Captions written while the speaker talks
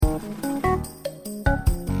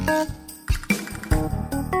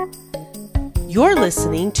You're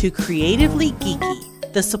listening to Creatively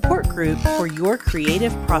Geeky, the support group for your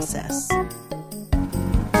creative process.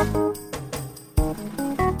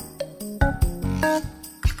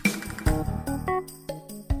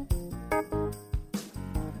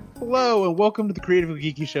 Hello and welcome to the Creatively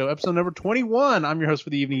Geeky Show, episode number 21. I'm your host for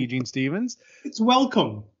the evening, Eugene Stevens. It's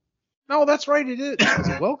welcome. No, that's right, it is.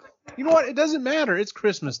 It's welcome. You know what? It doesn't matter. It's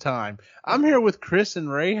Christmas time. I'm here with Chris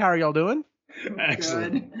and Ray. How are y'all doing?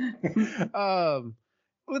 Excellent.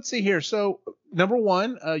 Let's see here. So, number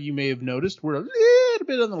one, you may have noticed we're a little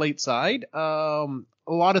bit on the late side. A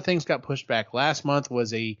lot of things got pushed back. Last month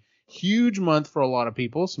was a huge month for a lot of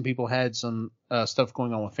people. Some people had some stuff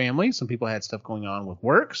going on with family. Some people had stuff going on with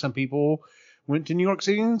work. Some people went to New York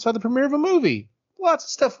City and saw the premiere of a movie. Lots of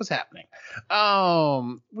stuff was happening.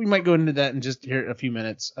 We might go into that in just here a few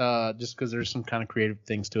minutes, just because there's some kind of creative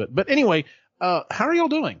things to it. But anyway, how are y'all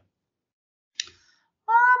doing?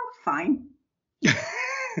 Fine. I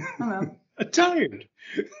don't know. Tired.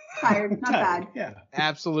 Tired, not bad. Yeah.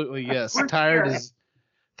 Absolutely, yes. We're Tired here. is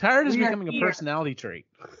We are becoming a here. personality trait.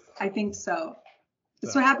 I think so.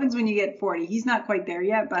 That's what happens when you get 40. He's not quite there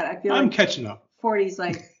yet, but I feel I'm like catching up. 40 is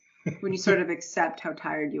like when you sort of accept how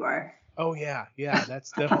tired you are. Oh yeah,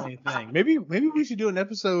 that's definitely a thing. Maybe we should do an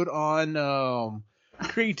episode on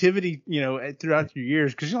creativity, throughout your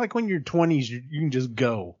years, because like when you're 20s, you can just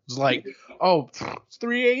go. It's like, oh, it's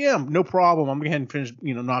 3 a.m. No problem. I'm going to finish,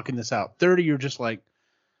 knocking this out. 30, you're just like,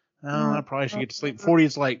 oh, I probably should get to sleep. 40,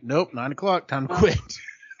 it's like, nope, 9 o'clock, time to quit.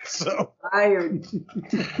 So Tired.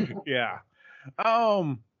 yeah.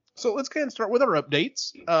 So let's kind of start with our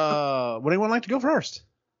updates. Would anyone like to go first?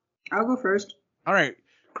 I'll go first. All right,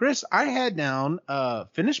 Chris, I had down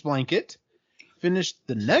finished blanket, finished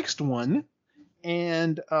the next one,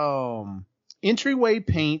 and entryway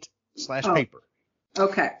paint / paper.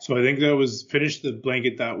 Okay. So I think that was finished the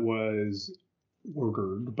blanket that was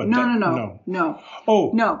ordered, but No.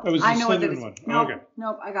 Oh, No, that was the I know what that Slytherin is. one. Nope, Okay.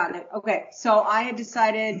 nope, I got it. Okay, so I had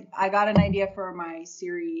decided I got an idea for my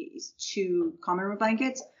series 2 common room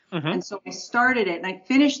blankets, Mhm. and so I started it and I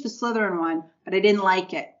finished the Slytherin one, but I didn't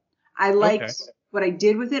like it. I liked what I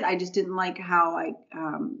did with it. I just didn't like how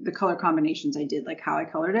the color combinations I did, like how I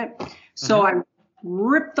colored it. So I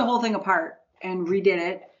ripped the whole thing apart and redid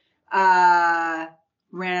it.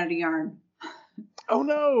 Ran out of yarn. Oh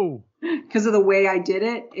no! Because of the way I did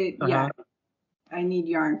it, Uh-huh. I need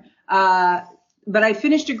yarn. But I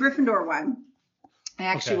finished a Gryffindor one. I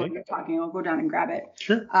actually, Okay. while you're talking, I'll go down and grab it.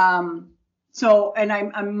 Sure. So, and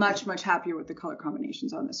I'm much happier with the color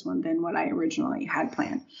combinations on this one than what I originally had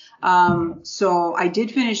planned. So I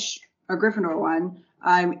did finish a Gryffindor one.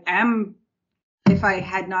 If I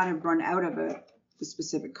had not have run out of the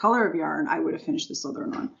specific color of yarn, I would have finished the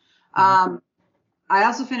Slytherin one. I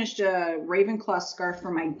also finished a Ravenclaw scarf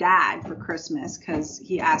for my dad for Christmas because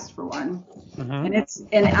he asked for one.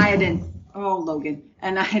 And I had to, Logan,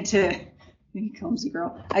 and I had to, you clumsy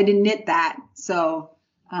girl, I had to knit that. So,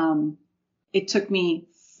 it took me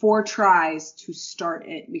 4 tries to start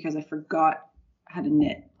it because I forgot how to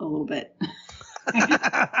knit a little bit.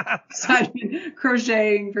 So I've been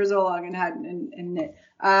crocheting for so long and knit.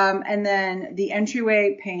 And then the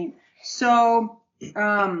entryway paint. So,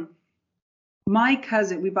 my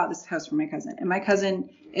cousin, we bought this house for my cousin, and my cousin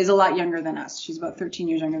is a lot younger than us. She's about 13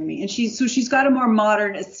 years younger than me, and she's got a more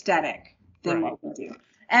modern aesthetic than what we do.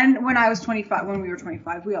 And when we were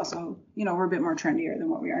 25, we also, we're a bit more trendier than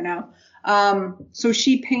what we are now. So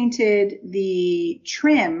she painted the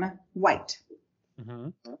trim white,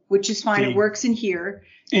 which is fine. It works in here.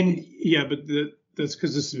 And yeah, but that's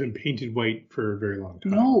because this has been painted white for a very long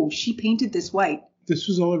time. No, she painted this white. This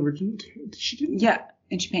was all original. She didn't. Yeah,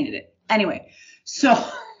 and she painted it. Anyway, so,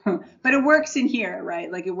 but it works in here,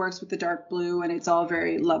 right? Like it works with the dark blue and it's all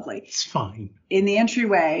very lovely. It's fine. In the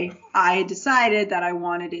entryway, I had decided that I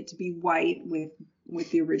wanted it to be white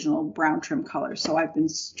with the original brown trim color. So I've been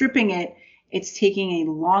stripping it. It's taking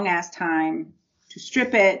a long ass time to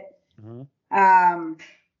strip it.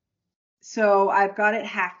 So I've got it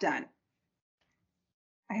half done.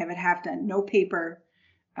 I have it half done. No paper.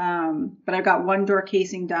 But I've got one door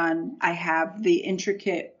casing done. I have the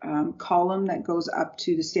intricate column that goes up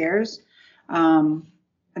to the stairs.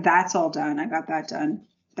 That's all done. I got that done.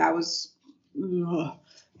 That was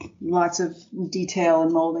lots of detail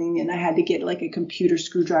and molding, and I had to get like a computer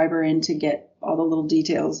screwdriver in to get all the little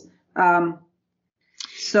details.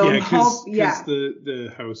 So because yeah.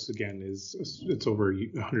 the house again it's over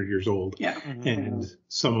 100 years old. Yeah. And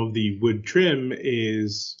some of the wood trim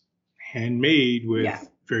is handmade with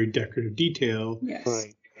very decorative detail. Yes.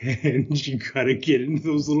 Right. And you gotta get into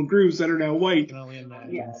those little grooves that are now white.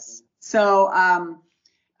 Yes. So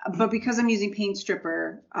but because I'm using Paint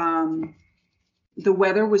Stripper, the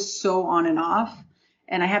weather was so on and off,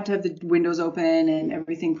 and I have to have the windows open and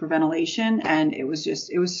everything for ventilation, and it was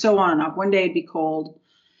so on and off. One day it'd be cold,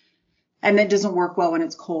 and that doesn't work well when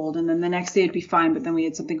it's cold, and then the next day it'd be fine, but then we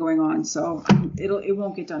had something going on, so it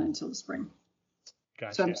won't get done until the spring.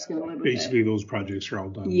 Gotcha. So I'm just gonna live with Basically, it. those projects are all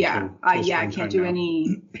done. Yeah, till I springtime can't do now.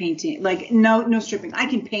 any painting, like no stripping. I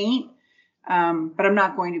can paint, but I'm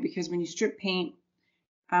not going to, because when you strip paint,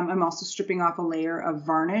 I'm also stripping off a layer of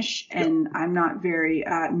varnish, and I'm not very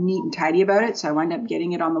neat and tidy about it, so I wind up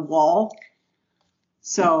getting it on the wall.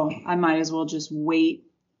 So I might as well just wait,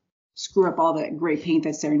 screw up all the gray paint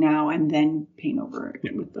that's there now, and then paint over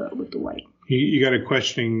it with the white. You got a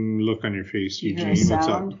questioning look on your face, You hear Eugene. a What's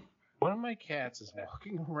up? sound? One of my cats is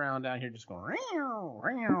walking around down here just going, "Meow,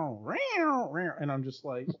 meow, meow, meow," and I'm just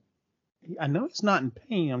like, I know he's not in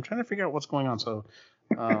pain. I'm trying to figure out what's going on. So,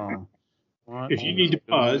 If you need to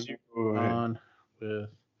pause, you go ahead. on with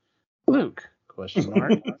Luke? Question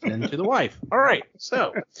mark. Send to the wife. All right.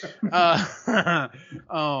 So,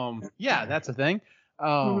 yeah, that's a thing.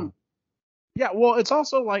 Yeah, well, it's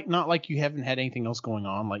also like not like you haven't had anything else going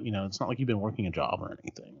on. Like, it's not like you've been working a job or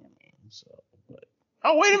anything.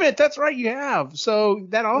 Oh, wait a minute. That's right. You have. So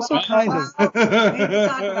that also kind of. We need to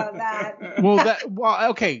talk about that. Well,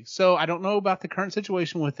 okay. So I don't know about the current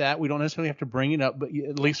situation with that. We don't necessarily have to bring it up, but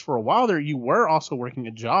at least for a while there, you were also working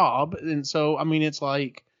a job. And so, I mean, it's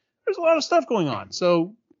like there's a lot of stuff going on.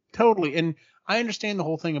 So totally. And I understand the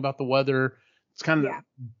whole thing about the weather. It's kind of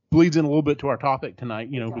bleeds in a little bit to our topic tonight,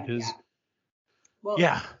 because. Yeah. Well,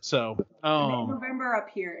 yeah. So. November up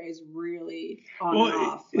here is really on and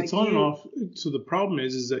off. It's on and off. So the problem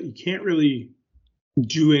is that you can't really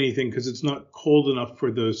do anything because it's not cold enough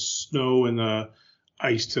for the snow and the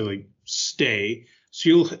ice to stay.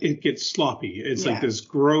 So it gets sloppy. It's like this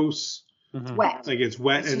gross. It's wet. Like it's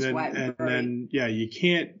wet, It's and then wet, and right. then you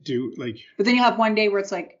can't do But then you'll have one day where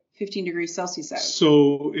it's like 15 degrees Celsius out.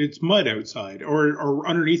 So it's mud outside, or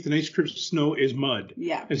underneath the nice crisp snow is mud.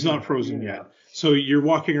 Yeah. It's not frozen yet. So you're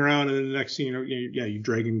walking around, and then the next thing you know, you're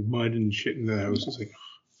dragging mud and shit into the house. It's like.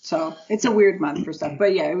 So it's a weird month for stuff,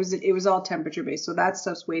 but it was all temperature based. So that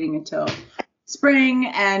stuff's waiting until spring,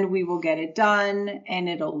 and we will get it done, and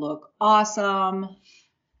it'll look awesome.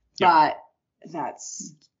 But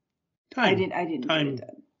that's time. I didn't time. get it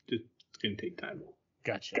done. It's gonna take time.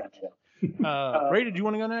 Gotcha. Ray, did you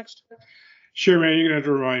want to go next? Sure, man. You're gonna have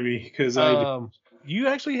to remind me because you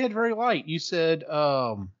actually had very light. You said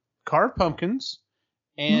carved pumpkins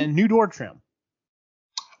and new door trim.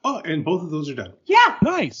 Oh, and both of those are done. Yeah.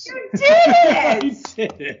 Nice. You did it. I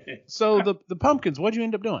did it. So the pumpkins, what'd you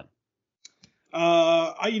end up doing?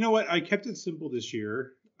 You know what? I kept it simple this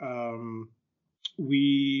year. I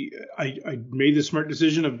made the smart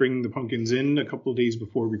decision of bringing the pumpkins in a couple of days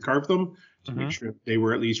before we carved them to make sure they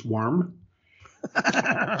were at least warm.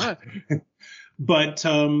 But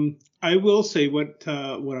I will say what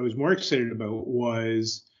I was more excited about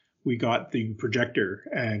was we got the projector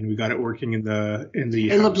and we got it working in the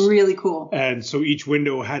It house. looked really cool. And so each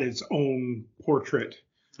window had its own portrait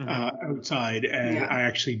outside, and I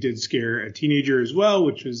actually did scare a teenager as well,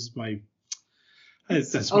 which was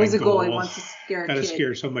that's always my a goal. goal. He wants to scare a Gotta kid.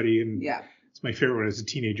 scare somebody, and it's my favorite one as a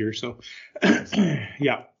teenager. So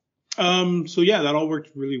yeah. So yeah, that all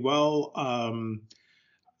worked really well.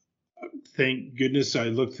 Thank goodness I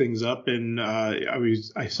looked things up, and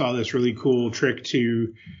I saw this really cool trick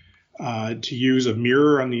to use a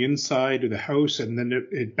mirror on the inside of the house, and then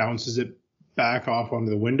it bounces it back off onto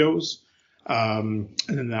the windows, and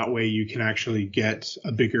then that way you can actually get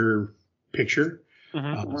a bigger picture. So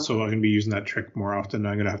I'm going to be using that trick more often.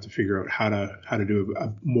 I'm going to have to figure out how to do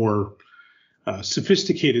a more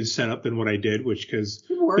sophisticated setup than what I did, because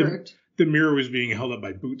It worked. the mirror was being held up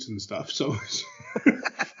by boots and stuff. So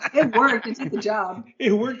It worked. It did the job.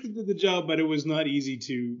 it worked, it did the job, but it was not easy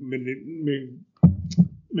to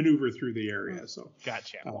maneuver through the area. So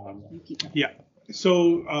Gotcha. yeah.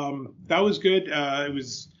 So that was good. It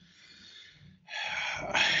was.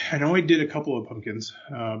 I know I did a couple of pumpkins,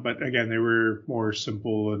 but again, they were more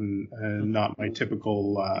simple and not my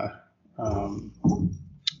typical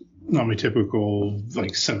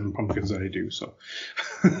like 7 pumpkins that I do. So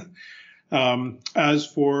as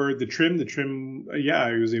for the trim,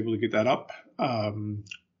 I was able to get that up.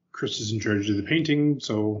 Chris is in charge of the painting,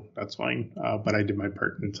 so that's fine. But I did my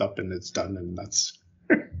part, and it's up and it's done, and that's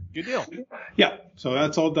Good deal. yeah. So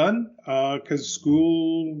that's all done. Because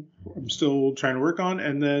school, I'm still trying to work on,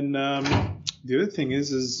 and then the other thing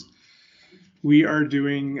is we are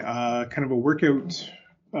doing kind of a workout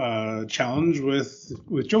challenge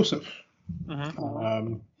with Joseph.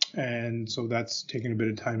 And so that's taken a bit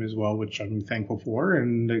of time as well, which I'm thankful for,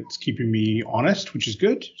 and it's keeping me honest, which is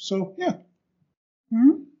good. So yeah.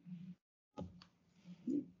 Hmm?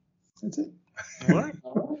 That's it. All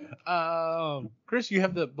right. Chris, you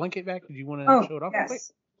have the blanket back. Did you want to show it off real quick?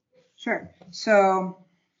 Yes. Sure. So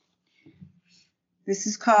this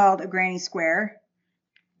is called a granny square.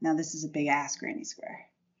 Now this is a big ass granny square.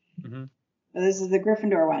 Mm-hmm. So this is the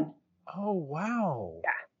Gryffindor one. Oh, wow. Yeah.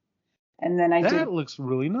 And then That looks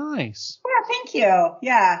really nice. Yeah, thank you.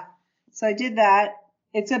 Yeah. So I did that.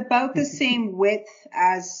 It's about the same width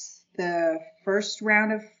as the first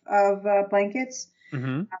round of blankets,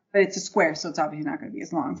 Mm-hmm. but it's a square, so it's obviously not going to be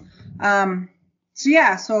as long.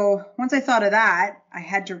 So once I thought of that, I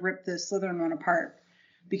had to rip the Slytherin one apart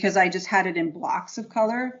because I just had it in blocks of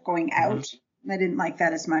color going out. Mm-hmm. I didn't like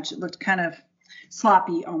that as much. It looked kind of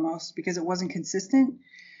sloppy almost because it wasn't consistent.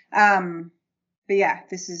 But yeah,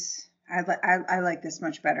 this is... I like this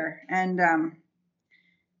much better. And,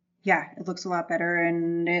 it looks a lot better.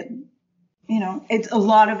 And it's a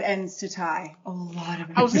lot of ends to tie. A lot of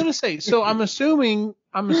ends. I was going to say, so I'm assuming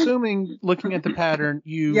looking at the pattern,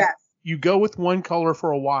 you go with one color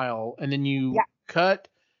for a while and then you cut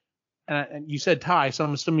and you said tie. So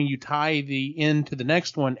I'm assuming you tie the end to the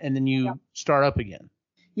next one and then you start up again.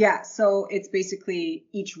 Yeah. So it's basically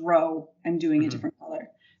each row I'm doing a different color.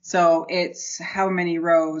 So it's how many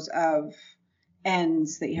rows of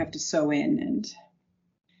ends that you have to sew in, and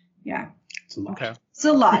It's a lot. Okay. It's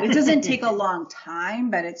a lot. It doesn't take a long time,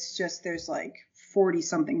 but it's just there's like 40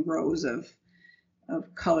 something rows of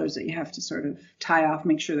colors that you have to sort of tie off,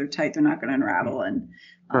 make sure they're tight, they're not going to unravel, and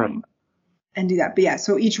do that. But yeah,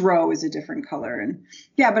 so each row is a different color, and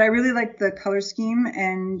but I really like the color scheme,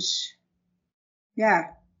 and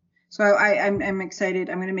So I'm excited.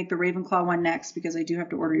 I'm going to make the Ravenclaw one next because I do have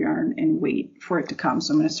to order yarn and wait for it to come.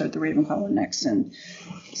 So I'm going to start the Ravenclaw one next and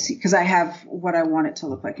see, because I have what I want it to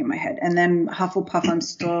look like in my head. And then Hufflepuff, I'm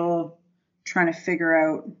still trying to figure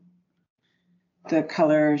out the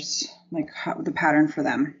colors, like the pattern for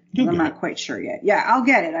them. I'm not quite sure yet. Yeah, I'll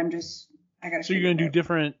get it. I got to. So you're going to do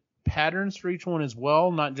different patterns for each one as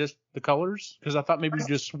well, not just the colors? Because I thought maybe you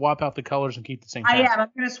just swap out the colors and keep the same pattern. I'm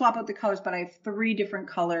going to swap out the colors, but I have 3 different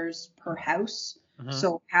colors per house. Mm-hmm.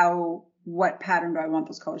 So what pattern do I want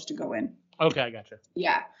those colors to go in? Okay, I gotcha.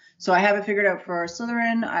 Yeah. So I have it figured out for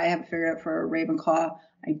Slytherin. I have it figured out for Ravenclaw.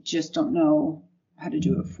 I just don't know how to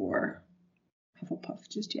do it for Hufflepuff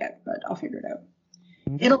just yet, but I'll figure it out.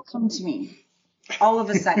 Okay. It'll come to me all of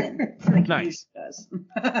a sudden. Like nice. It does.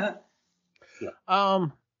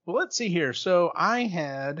 Well, let's see here. So I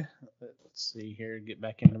had, get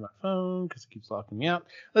back into my phone because it keeps locking me out.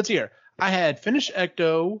 Let's see here. I had finished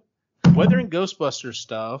Ecto, Weather and Ghostbusters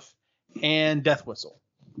stuff, and Death Whistle.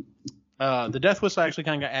 The Death Whistle actually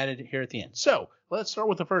kind of got added here at the end. So let's start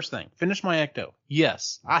with the first thing. Finish my Ecto.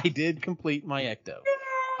 Yes, I did complete my Ecto.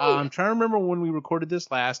 I'm trying to remember when we recorded this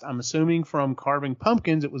last. I'm assuming from carving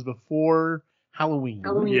pumpkins, it was before Halloween.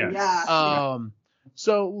 Yes. Yeah.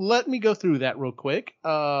 So let me go through that real quick.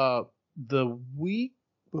 The week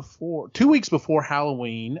before, 2 weeks before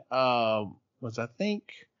Halloween, was I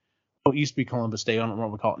think, it used to be Columbus Day. I don't know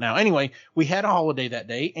what we call it now. Anyway, we had a holiday that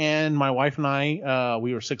day, and my wife and I,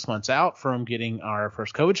 we were 6 months out from getting our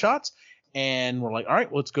first COVID shots, and we're like, all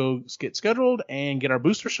right, let's get scheduled and get our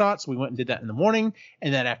booster shots. We went and did that in the morning,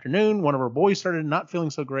 and that afternoon, one of our boys started not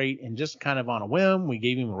feeling so great, and just kind of on a whim, we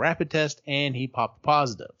gave him a rapid test, and he popped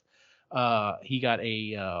positive. He got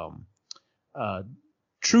a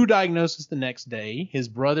true diagnosis the next day. His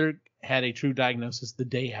brother had a true diagnosis the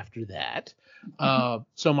day after that.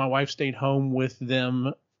 So my wife stayed home with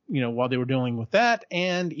them, while they were dealing with that.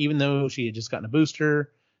 And even though she had just gotten a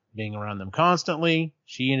booster, being around them constantly,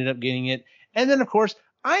 she ended up getting it. And then, of course,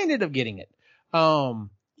 I ended up getting it. I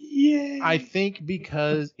think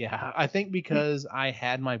because I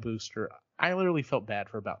had my booster, I literally felt bad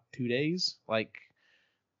for about 2 days, like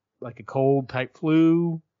a cold type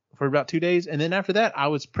flu for about 2 days. And then after that, I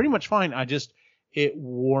was pretty much fine. It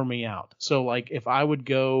wore me out. So like if I could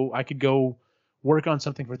go work on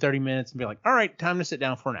something for 30 minutes and be like, all right, time to sit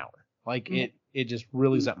down for an hour. Like it just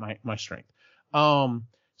really zapped my strength.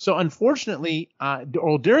 So unfortunately,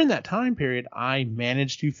 during that time period, I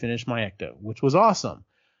managed to finish my Ecto, which was awesome.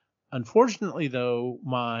 Unfortunately though,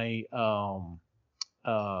 my,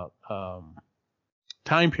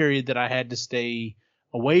 time period that I had to stay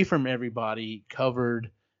away from everybody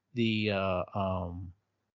covered the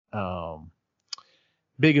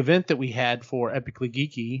big event that we had for Epically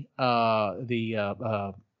Geeky.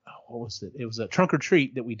 What was it? It was a trunk or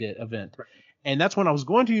treat that we did event, and that's when I was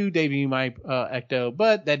going to debut my Ecto,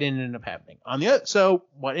 but that didn't end up happening. So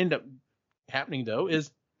what ended up happening though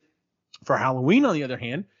is For Halloween, on the other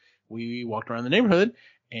hand, we walked around the neighborhood,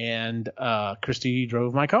 and Christy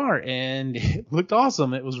drove my car, and it looked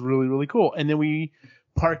awesome. It was really, really cool. And then we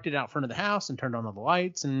parked it out front of the house and turned on all the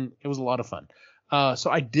lights, and it was a lot of fun.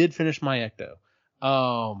 So I did finish my Ecto.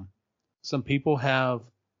 Some people have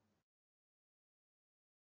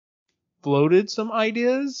floated some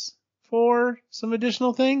ideas for some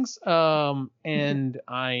additional things, and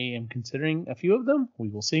I am considering a few of them. We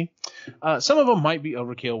will see. Some of them might be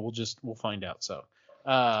overkill. We'll find out. So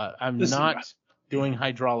I'm not doing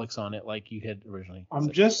hydraulics on it like you had originally.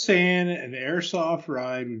 I'm just saying an airsoft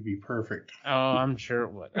ride would be perfect. Oh, I'm sure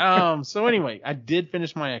it would. So anyway, I did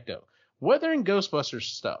finish my Ecto. Weathering Ghostbusters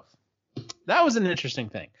stuff. That was an interesting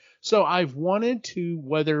thing. So I've wanted to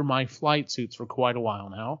weather my flight suits for quite a while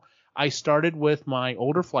now. I started with my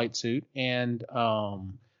older flight suit, and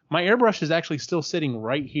my airbrush is actually still sitting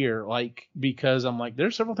right here, because I'm like,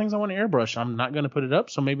 there's several things I want to airbrush. I'm not going to put it up,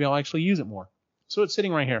 so maybe I'll actually use it more. So it's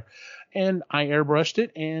sitting right here, and I airbrushed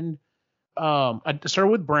it, and I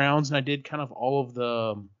started with browns, and I did kind of all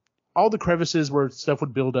the crevices where stuff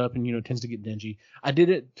would build up and, it tends to get dingy. I did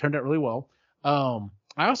it, turned out really well.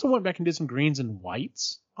 I also went back and did some greens and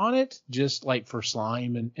whites on it, just like for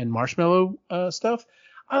slime and marshmallow stuff.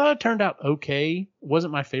 I thought it turned out okay.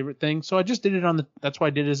 Wasn't my favorite thing. So I just did it that's why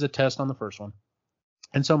I did it as a test on the first one.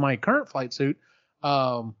 And so my current flight suit,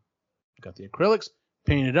 got the acrylics,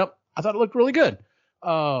 painted it up. I thought it looked really good.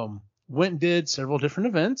 Went and did several different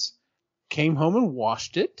events, came home and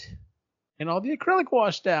washed it, and all the acrylic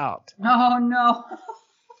washed out. Oh, no.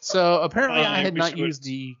 So apparently I had not used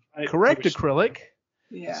the correct acrylic.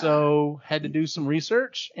 Yeah. So had to do some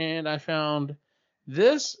research, and I found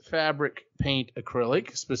this fabric paint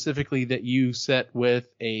acrylic, specifically that you set with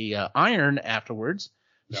a iron afterwards.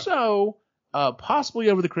 Yeah. So possibly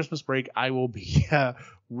over the Christmas break, I will be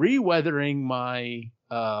re-weathering my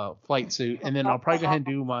flight suit, and then I'll probably go ahead and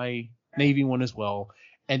do my navy one as well,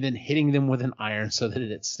 and then hitting them with an iron so that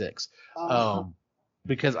it sticks.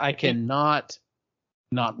 Because I cannot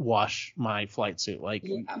not wash my flight suit.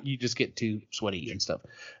 You just get too sweaty and stuff.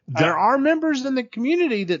 There are members in the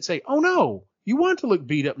community that say, oh no, you want to look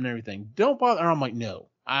beat up and everything. Don't bother. I'm like, no,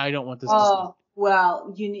 I don't want this to stop.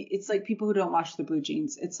 Well, it's like people who don't wash the blue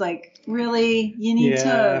jeans. It's like, really, you need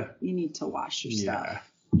to wash your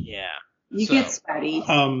stuff. Yeah. You get sweaty.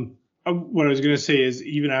 What I was going to say is,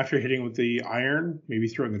 even after hitting with the iron, maybe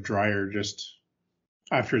throw it in the dryer just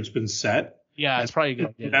after it's been set. Yeah, it's probably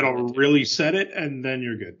good. That'll really set it, and then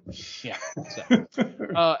you're good. Yeah. So.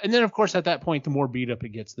 And then, of course, at that point, the more beat up it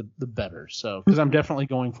gets, the better. So, because I'm definitely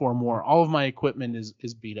going for more. All of my equipment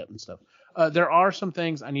is beat up and stuff. There are some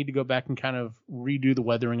things I need to go back and kind of redo the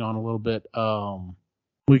weathering on a little bit.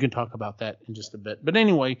 We can talk about that in just a bit. But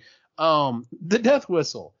anyway, the death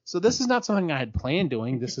whistle. So this is not something I had planned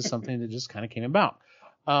doing. This is something that just kind of came about.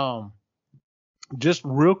 Just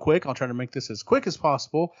real quick, I'll try to make this as quick as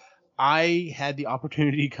possible. I had the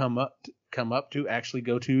opportunity to come up to actually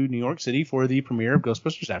go to New York City for the premiere of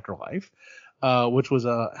Ghostbusters Afterlife, which was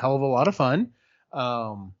a hell of a lot of fun.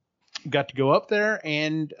 Got to go up there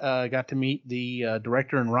and got to meet the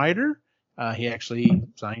director and writer. He actually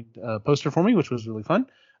signed a poster for me, which was really fun.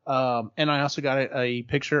 And I also got a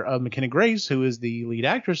picture of McKenna Grace, who is the lead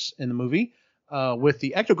actress in the movie, with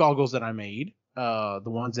the Ecto goggles that I made, the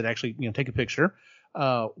ones that actually take a picture.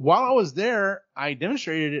 While I was there, I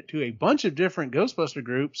demonstrated it to a bunch of different Ghostbuster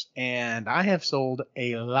groups, and I have sold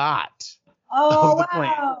a lot of the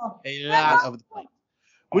plants,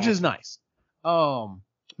 which is nice.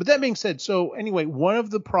 But that being said, so anyway, one of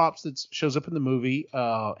the props that shows up in the movie,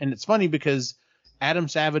 and it's funny because Adam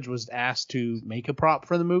Savage was asked to make a prop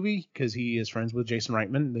for the movie because he is friends with Jason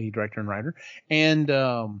Reitman, the director and writer,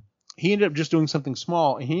 and he ended up just doing something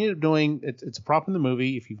small, and he ended up doing it's a prop in the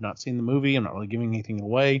movie. If you've not seen the movie, I'm not really giving anything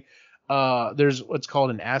away. There's what's called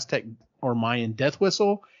an Aztec or Mayan death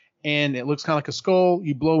whistle, and it looks kind of like a skull.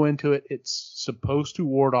 You blow into it. It's supposed to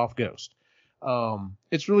ward off ghosts.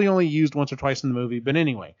 It's really only used once or twice in the movie, but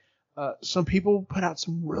anyway, some people put out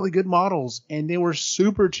some really good models, and they were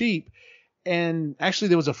super cheap. And actually,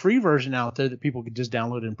 there was a free version out there that people could just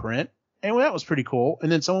download and print, and that was pretty cool.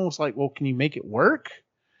 And then someone was like, "Well, can you make it work?"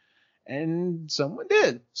 And someone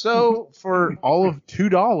did. So for all of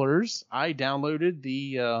 $2, I downloaded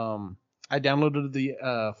the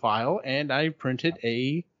file, and I printed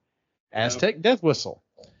a Aztec death whistle.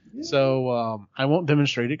 So I won't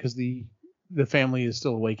demonstrate it because the family is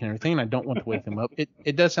still awake and everything, and I don't want to wake them up.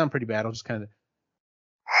 It does sound pretty bad. I'll just kind of.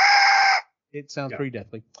 It sounds pretty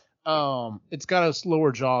deathly. It's got a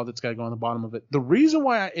slower jaw that's got to go on the bottom of it. The reason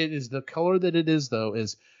why it is the color that it is, though,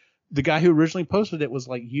 is the guy who originally posted it was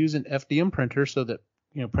like use an FDM printer so that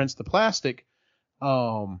prints the plastic,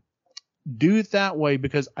 do it that way,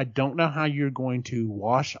 because I don't know how you're going to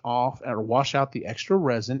wash out the extra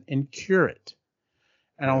resin and cure it.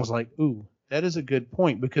 And I was like, ooh, that is a good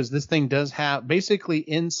point, because this thing does have, basically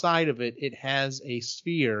inside of it, it has a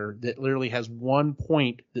sphere that literally has one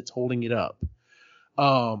point that's holding it up.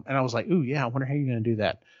 And I was like, ooh, yeah, I wonder how you're going to do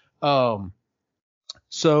that.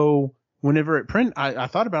 So whenever it I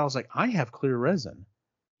thought about it, I was like, I have clear resin.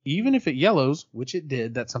 Even if it yellows, which it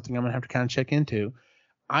did, that's something I'm going to have to kind of check into.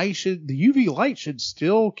 The UV light should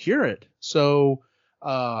still cure it. So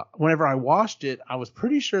whenever I washed it, I was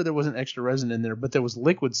pretty sure there wasn't extra resin in there, but there was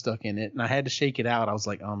liquid stuck in it, and I had to shake it out. I was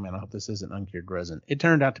like, oh man, I hope this isn't uncured resin. It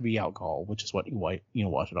turned out to be alcohol, which is what you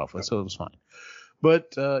wash it off with, so it was fine.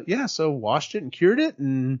 But so washed it and cured it,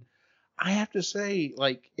 and I have to say,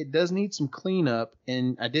 like, it does need some cleanup,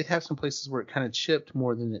 and I did have some places where it kind of chipped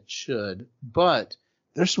more than it should, but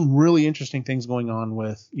there's some really interesting things going on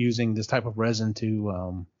with using this type of resin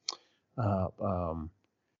to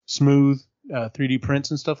smooth 3D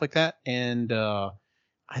prints and stuff like that. And I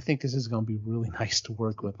think this is going to be really nice to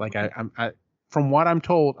work with. Like, I from what I'm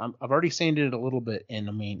told, I've already sanded it a little bit, and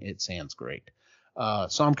I mean, it sands great.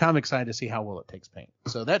 So I'm kind of excited to see how well it takes paint.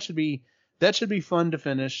 So that should be fun to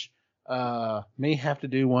finish. May have to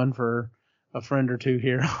do one for a friend or two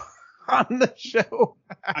here on the show.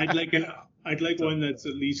 I'd like one that's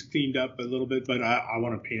at least cleaned up a little bit, but I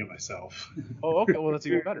want to paint it myself. Oh, okay. Well, that's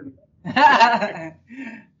even better.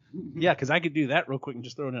 Yeah, because I could do that real quick and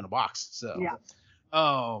just throw it in a box. So yeah.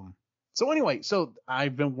 So anyway, so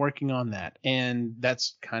I've been working on that, and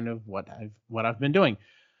that's kind of what I've been doing.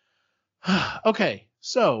 Okay,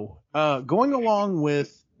 so going along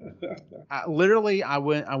with, I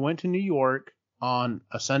went to New York on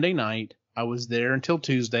a Sunday night. I was there until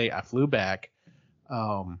Tuesday. I flew back.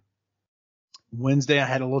 Wednesday, I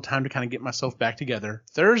had a little time to kind of get myself back together.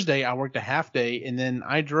 Thursday, I worked a half day, and then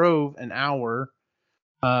I drove an hour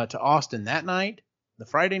to Austin that night, the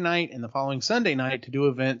Friday night, and the following Sunday night to do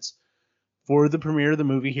events for the premiere of the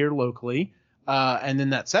movie here locally. And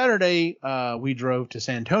then that Saturday, we drove to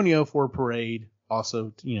San Antonio for a parade,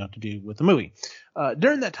 also to do with the movie.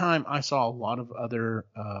 During that time, I saw a lot of other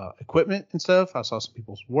equipment and stuff. I saw some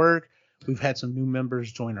people's work. We've had some new members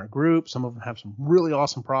join our group. Some of them have some really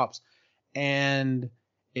awesome props. And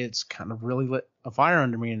it's kind of really lit a fire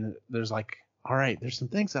under me. And there's like, all right, there's some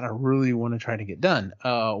things that I really want to try to get done.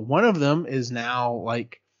 One of them is now,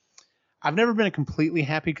 like, I've never been completely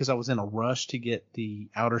happy because I was in a rush to get the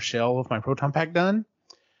outer shell of my proton pack done.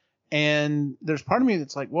 And there's part of me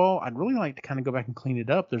that's like, well, I'd really like to kind of go back and clean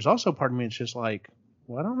it up. There's also part of me that's just like,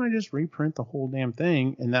 why don't I just reprint the whole damn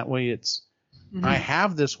thing? And that way I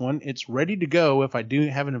have this one. It's ready to go. If I do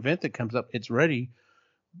have an event that comes up, it's ready.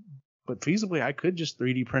 But feasibly, I could just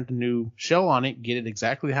 3D print a new shell on it, get it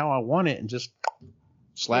exactly how I want it, and just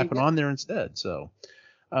slap it on there instead. So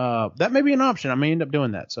that may be an option. I may end up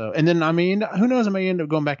doing that. So, and then who knows? I may end up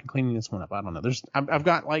going back and cleaning this one up. I don't know. I've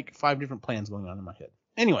got like 5 different plans going on in my head.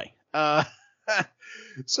 Anyway,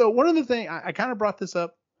 so one of the things I kind of brought this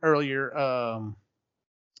up earlier.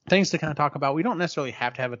 Things to kind of talk about. We don't necessarily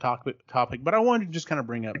have to have a topic, but I wanted to just kind of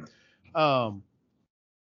bring up.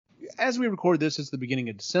 As we record this, it's the beginning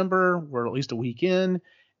of December. We're at least a week in,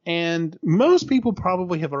 and most people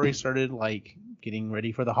probably have already started like getting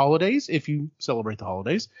ready for the holidays if you celebrate the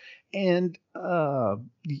holidays. And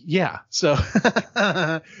yeah, so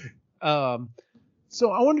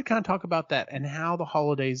so I wanted to kind of talk about that and how the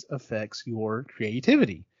holidays affects your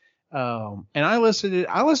creativity. And I listed it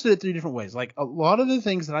 3 different ways. Like, a lot of the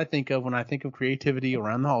things that I think of when I think of creativity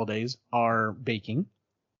around the holidays are baking,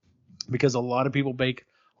 because a lot of people bake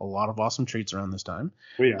a lot of awesome treats around this time.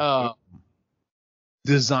 Oh, yeah.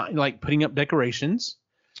 Design, like putting up decorations.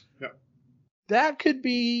 Yeah. That could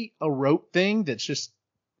be a rote thing that's just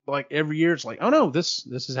like every year it's like, oh no, this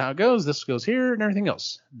is how it goes. This goes here and everything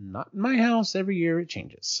else. Not in my house. Every year it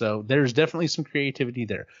changes. So there's definitely some creativity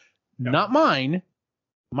there. Yeah. Not mine,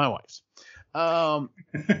 my wife's.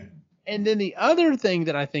 And then the other thing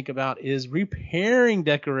that I think about is repairing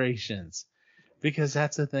decorations, because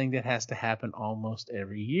that's a thing that has to happen almost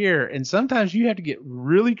every year. And sometimes you have to get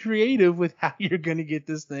really creative with how you're going to get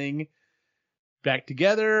this thing back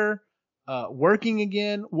together, working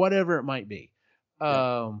again, whatever it might be.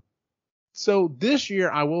 Yeah. So this year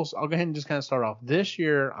I'll go ahead and just kind of start off. This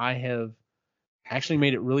year I have actually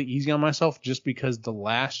made it really easy on myself, just because the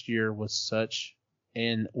last year was such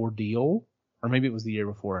an ordeal, or maybe it was the year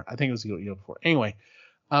before. I think it was the year before. Anyway,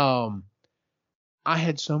 I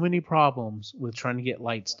had so many problems with trying to get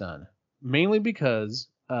lights done, mainly because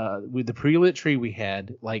with the pre-lit tree we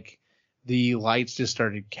had, like, the lights just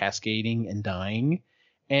started cascading and dying.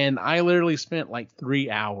 And I literally spent like 3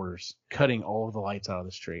 hours cutting all of the lights out of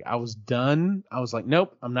this tree. I was done. I was like,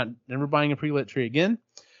 nope, I'm never buying a pre-lit tree again.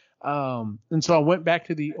 And so I went back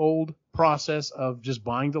to the old process of just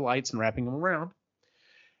buying the lights and wrapping them around.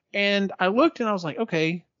 And I looked and I was like,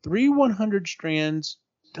 okay, 3 100 strands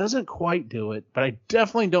doesn't quite do it, but I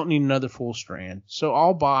definitely don't need another full strand. So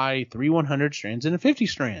I'll buy 3 100 strands and a 50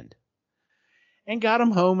 strand. And got them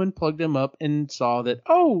home and plugged them up and saw that,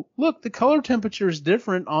 oh, look, the color temperature is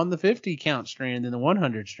different on the 50 count strand than the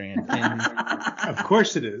 100 strand. And Of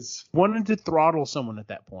course it is. wanted to throttle someone at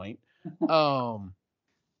that point.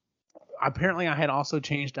 Apparently I had also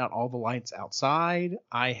changed out all the lights outside.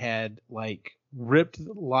 I had like ripped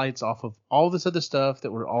the lights off of all this other stuff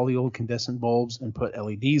that were all the old incandescent bulbs and put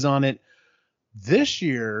LEDs on it. This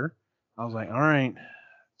year I was like, all right,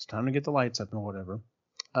 it's time to get the lights up and whatever.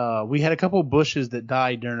 We had a couple bushes that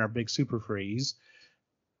died during our big super freeze.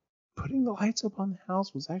 Putting the lights up on the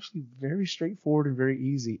house was actually very straightforward and very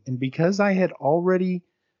easy. And because I had already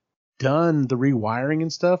done the rewiring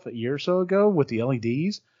and stuff a year or so ago with the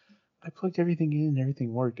LEDs, I plugged everything in and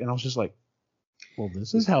everything worked. And I was just like, well,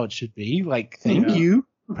 this is how it should be. Like, thank you,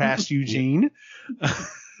 past Eugene.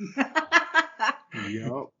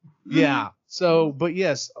 Yep. Yeah. So, but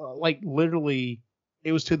yes, like literally,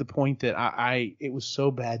 it was to the point that it was so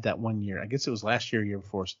bad that one year. I guess it was last year, year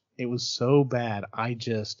before. It was so bad. I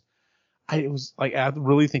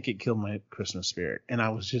really think it killed my Christmas spirit. And I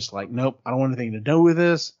was just like, nope, I don't want anything to do with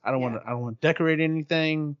this. I don't want to decorate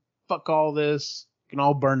anything. Fuck all this. It can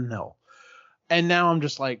all burn in hell. And now I'm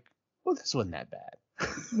just like, well, this wasn't that bad.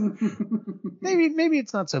 maybe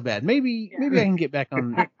it's not so bad. Maybe I can get back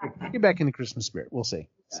in the Christmas spirit. We'll see.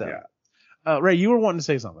 So, Ray, you were wanting to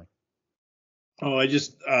say something. Oh, I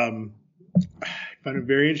just find it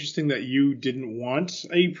very interesting that you didn't want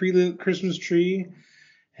a pre-lit Christmas tree,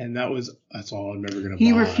 and that's all I'm ever going to buy.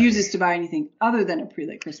 He refuses to buy anything other than a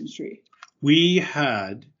pre-lit Christmas tree. We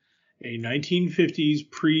had a 1950s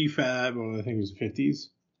prefab, I think it was 50s.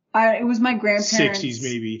 It was my grandparents. 60s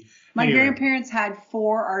maybe. My grandparents had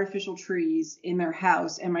 4 artificial trees in their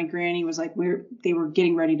house, and my granny was like, they were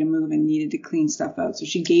getting ready to move and needed to clean stuff out, so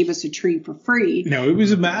she gave us a tree for free. No, it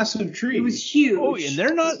was a massive tree. It was huge. Oh, and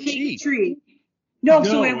they're not cheap. Tree. No,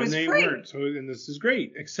 so it was and they free. weren't. So, and this is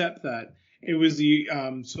great, except that it was the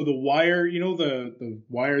so the wire, the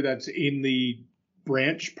wire that's in the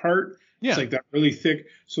branch part. Yeah. It's like that really thick.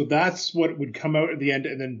 So that's what would come out at the end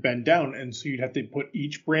and then bend down. And so you'd have to put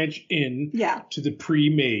each branch in to the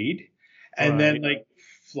pre-made and then like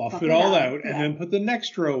fluff it all out and then put the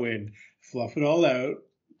next row in, fluff it all out.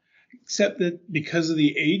 Except that because of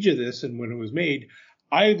the age of this and when it was made,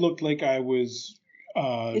 I looked like I was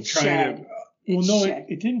it trying to.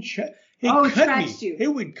 It didn't shed. It cut scratched me. you. It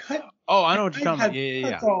would cut. Oh, I know what you're talking about.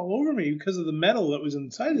 Yeah. Cuts all over me because of the metal that was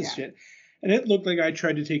inside this shit. And it looked like I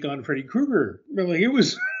tried to take on Freddy Krueger. But like it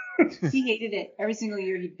was. He hated it. Every single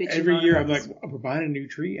year he'd bitch. Every year I'm like, we're buying a new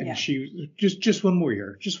tree, and she just one more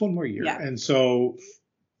year, Yeah. And so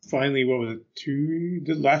finally, what was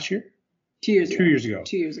it? Last year? 2 years ago. 2 years ago.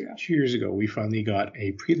 2 years ago. 2 years ago, we finally got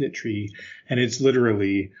a pre-lit tree, and it's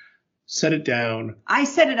literally set it down. I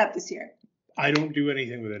set it up this year. I don't do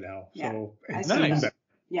anything with it now, so it's nice.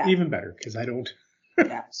 Even better because I don't.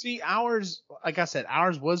 See, ours, like I said,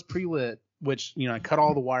 ours was pre-lit, which I cut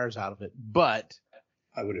all the wires out of it, but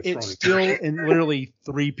I would have it's still in literally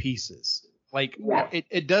 3 pieces. Like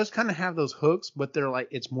it does kind of have those hooks, but they're like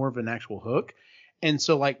it's more of an actual hook. And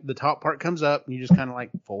so like the top part comes up and you just kind of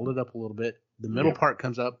like fold it up a little bit. The middle part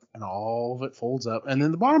comes up and all of it folds up. And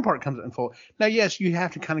then the bottom part comes up and folds. Now, yes, you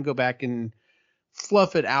have to kind of go back and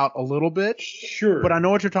fluff it out a little bit. Sure. But I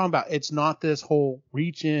know what you're talking about. It's not this whole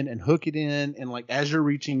reach in and hook it in. And like as you're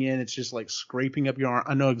reaching in, it's just like scraping up your arm.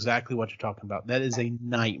 I know exactly what you're talking about. That is a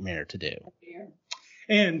nightmare to do.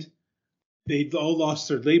 And they all lost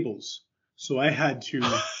their labels. So I had to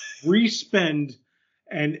respend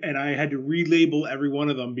and I had to relabel every one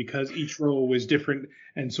of them because each row was different.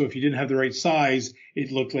 And so if you didn't have the right size,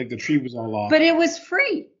 it looked like the tree was all off. But it was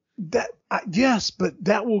free. Yes, but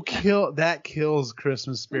that kills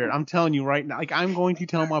Christmas spirit. I'm telling you right now, like I'm going to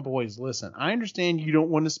tell my boys, listen, I understand you don't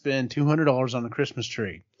want to spend $200 on a Christmas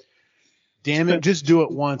tree. Damn it, just do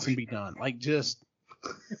it once and be done. Like just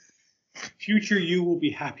future you will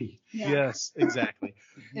be happy. Yeah. Yes, exactly.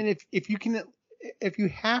 And if you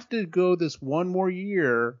have to go this one more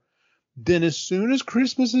year, then as soon as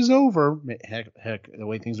Christmas is over, heck, the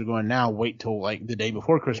way things are going now, wait till like the day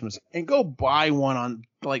before Christmas and go buy one on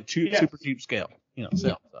like super cheap scale,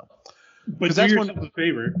 sale. So. But do yourself a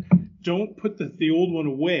favor, don't put the old one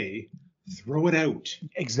away. throw it out.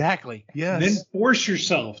 Exactly. Yes. And then force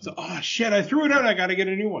yourself to, oh shit, I threw it out. I got to get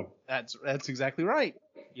a new one. That's exactly right.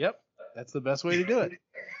 Yep. That's the best way to do it.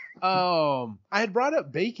 I had brought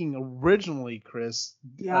up baking originally, Chris.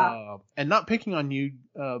 Yeah. And not picking on you,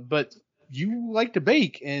 but you like to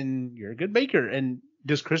bake and you're a good baker. And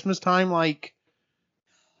does Christmas time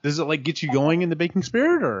does it get you going in the baking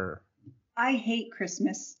spirit or? I hate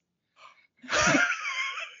Christmas.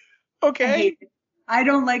 Okay. I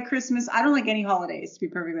don't like Christmas. I don't like any holidays, to be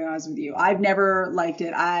perfectly honest with you. I've never liked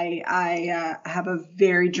it. I have a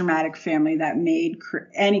very dramatic family that made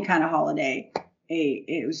any kind of holiday.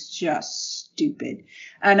 It was just stupid.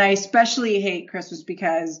 And I especially hate Christmas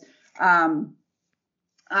because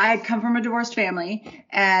I come from a divorced family,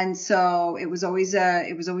 and so it was always a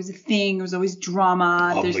thing. It was always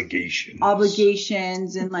drama.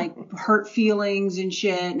 Obligations and hurt feelings and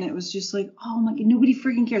shit. And it was just like, oh my God, nobody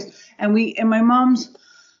freaking cares. And my mom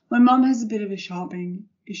has a bit of a shopping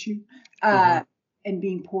issue. And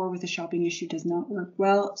being poor with a shopping issue does not work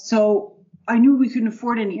well. So I knew we couldn't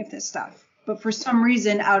afford any of this stuff. But for some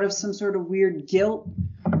reason, out of some sort of weird guilt,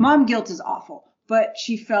 mom guilt is awful. But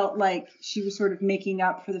she felt like she was sort of making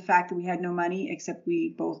up for the fact that we had no money, except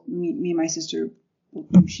me and my sister,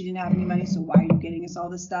 she didn't have any money. So why are you getting us all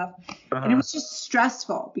this stuff? And it was just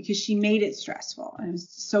stressful because she made it stressful. And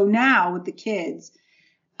so now with the kids,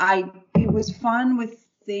 it was fun with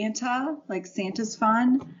Santa, Santa's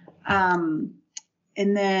fun. And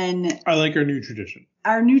then I like our new tradition.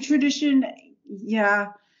 Yeah.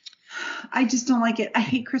 I just don't like it. I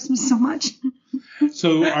hate Christmas so much.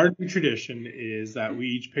 So our new tradition is that we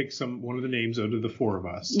each pick one of the names out of the four of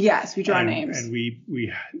us. Yes, we draw names. And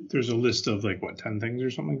we there's a list of 10 things or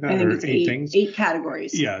something like that, I think or it's 8 things. 8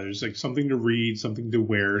 categories. Yeah, there's something to read, something to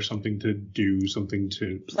wear, something to do, something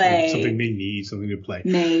to play, something they need, something to play.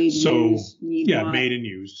 Made, used, made and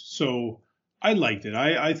used. So I liked it.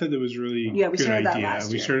 I thought it was really we good started idea. That last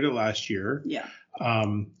year. We started it last year. Yeah.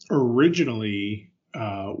 Originally,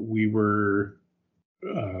 we were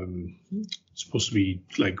supposed to be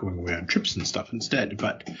going away on trips and stuff instead,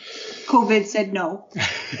 but COVID said no.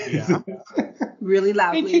 Yeah. Really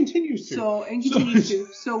loudly. It continues to.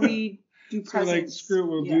 So we do presents. So screw it,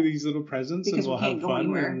 we'll do these little presents because and we'll have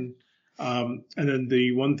fun. And then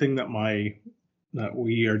the one thing that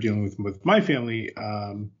we are dealing with my family,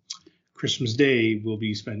 Christmas Day will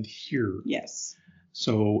be spent here. Yes.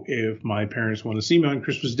 So if my parents want to see me on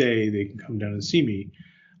Christmas Day, they can come down and see me.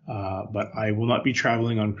 But I will not be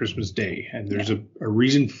traveling on Christmas Day. And there's a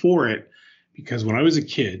reason for it, because when I was a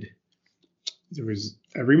kid, there was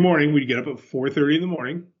every morning we'd get up at 4:30 in the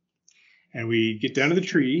morning and we'd get down to the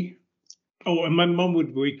tree. Oh, and my mom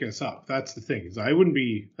would wake us up. That's the thing, is I wouldn't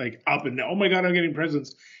be up and, oh my God, I'm getting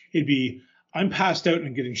presents. It'd be, I'm passed out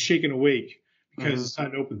and getting shaken awake because it's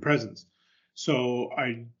time to open presents. So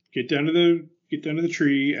I'd get down to the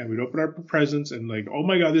tree and we'd open our presents and oh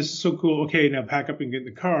my God, this is so cool. Okay, now pack up and get in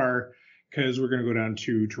the car because we're going to go down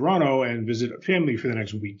to Toronto and visit family for the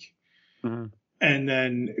next week. Mm-hmm. And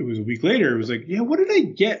then it was a week later. It was what did I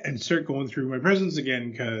get? And start going through my presents again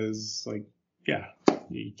because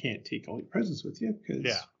you can't take all your presents with you.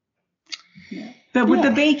 But with the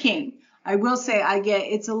baking, I will say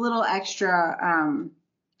it's a little extra.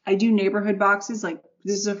 I do neighborhood boxes.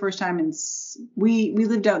 This is the first time we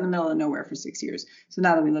lived out in the middle of nowhere for 6 years. So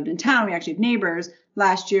now that we lived in town, we actually have neighbors.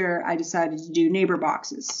 Last year, I decided to do neighbor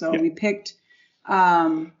boxes. So we picked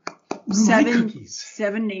 7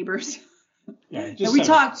 neighbors. Yeah, that we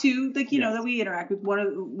talk to, that we interact with.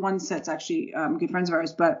 One set's actually good friends of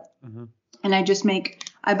ours, but and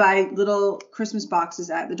I buy little Christmas boxes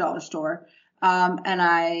at the dollar store. And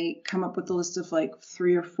I come up with a list of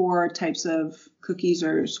 3 or 4 types of cookies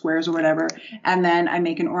or squares or whatever. And then I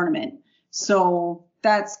make an ornament. So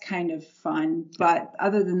that's kind of fun. But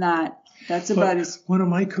other than that, that's about as. One of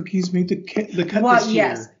my cookies made the cut this year.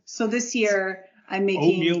 Yes. So this year I'm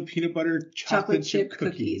making oatmeal peanut butter chocolate chip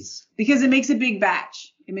cookies. Because it makes a big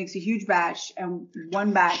batch. It makes a huge batch. And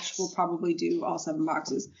one batch will probably do all 7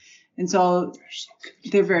 boxes. And so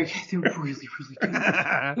they're very good. They're really, really good.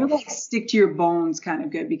 They're stick to your bones kind of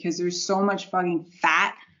good because there's so much fucking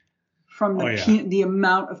fat from the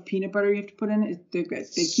amount of peanut butter you have to put in it. They're good.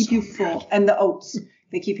 They keep you full. And the oats,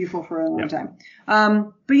 they keep you full for a long time.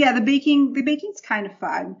 But yeah, the baking's kind of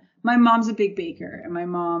fun. My mom's a big baker, and my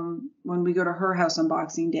mom, when we go to her house on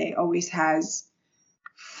Boxing Day, always has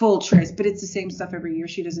full trays, but it's the same stuff every year.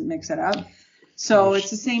 She doesn't mix it up. So it's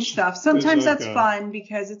the same stuff. Sometimes like that's fun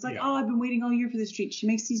because it's like, Yeah. oh, I've been waiting all year for this treat. She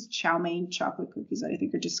makes these chow mein chocolate cookies that I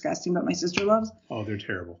think are disgusting, but my sister loves. Oh, they're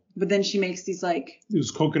terrible. But then she makes these like Those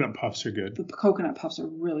coconut puffs are good. the coconut puffs are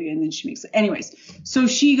really good. And then she makes it. Anyways, so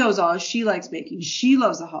she likes baking. She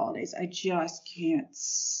loves the holidays. I just can't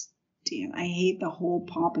stand. I hate the whole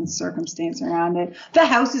pomp and circumstance around it. The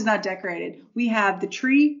house is not decorated. We have the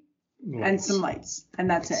tree and some lights, and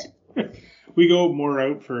that's it. We go more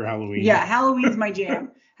out for Halloween. Yeah, Halloween's my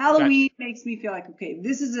jam. Halloween makes me feel like, okay,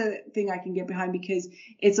 this is a thing I can get behind because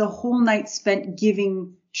it's a whole night spent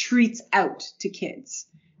giving treats out to kids.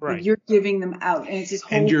 Right. Like you're giving them out, and it's this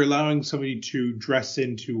whole. And you're allowing somebody to dress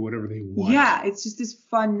into whatever they want. Yeah, it's just this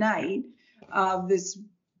fun night of this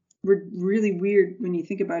really weird when you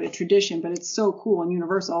think about it tradition, but it's so cool and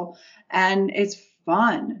universal, and it's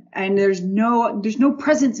fun. And there's no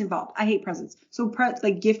presents involved. I hate presents. So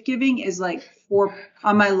like gift giving is like 4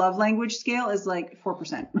 on my love language scale is like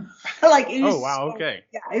 4%. Like it is. Oh wow, okay.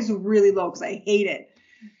 Yeah, it's really low because I hate it,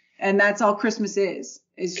 and that's all Christmas is.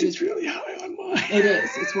 It's just It's really high on mine. it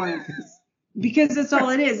is. It's one of because that's all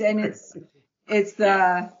it is, and it's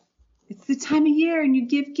the time of year, and you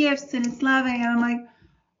give gifts, and it's loving, and I'm like,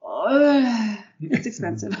 oh, it's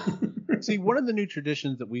expensive. See, one of the new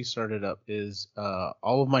traditions that we started up is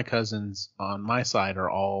all of my cousins on my side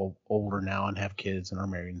are all older now and have kids and are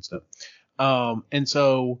married and stuff. And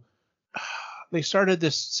so they started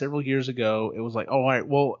this several years ago. It was like, oh, all right,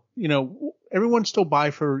 well, everyone still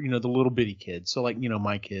buy for, the little bitty kids. So like,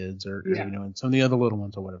 my kids or and some of the other little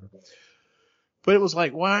ones or whatever. But it was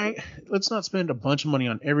like, why? Let's not spend a bunch of money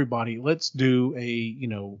on everybody. Let's do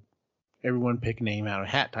a, everyone pick a name out of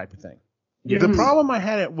a hat type of thing. Yeah. The problem I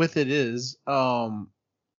had with it is, I'm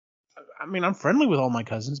friendly with all my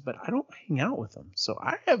cousins, but I don't hang out with them. So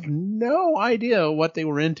I have no idea what they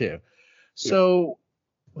were into. So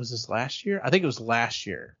was this last year? I think it was last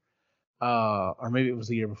year. Or maybe it was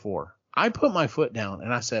the year before. I put my foot down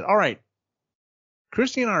and I said, all right,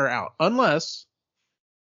 Christy and I are out unless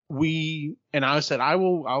I said, I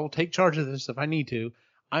will take charge of this if I need to.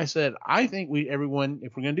 I said, I think everyone,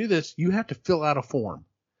 if we're going to do this, you have to fill out a form.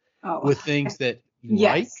 With things that you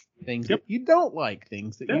like, things that you don't like,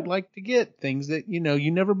 things that you'd like to get, things that, you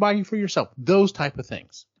never buy for yourself, those type of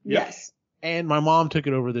things. Yes. And my mom took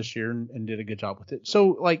it over this year and did a good job with it.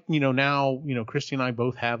 So like, now, Christy and I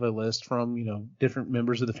both have a list from, different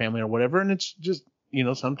members of the family or whatever. And it's just,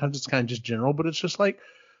 sometimes it's kind of just general, but it's just like,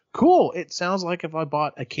 cool. It sounds like if I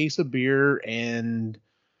bought a case of beer and,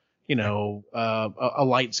 a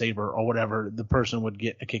lightsaber or whatever, the person would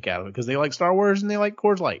get a kick out of it because they like Star Wars and they like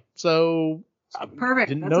Coors Light. So perfect.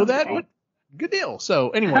 Didn't know that, but good deal.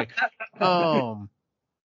 So anyway,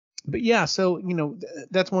 but yeah, so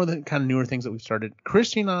that's one of the kind of newer things that we've started.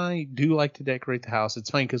 Christy and I do like to decorate the house. It's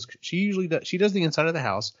funny because she does the inside of the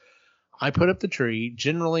house. I put up the tree.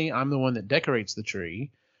 Generally, I'm the one that decorates the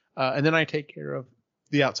tree, and then I take care of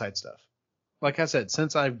the outside stuff. Like I said,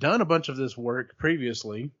 since I've done a bunch of this work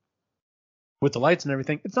previously with the lights and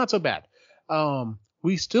everything, it's not so bad.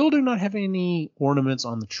 We still do not have any ornaments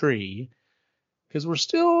on the tree because we're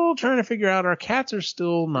still trying to figure out our cats are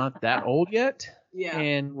still not that old yet. Yeah.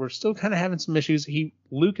 And we're still kind of having some issues.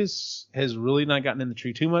 Lucas has really not gotten in the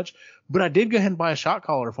tree too much, but I did go ahead and buy a shot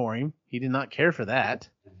collar for him. He did not care for that.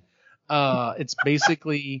 It's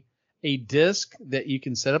basically a disc that you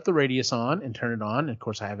can set up the radius on and turn it on. And of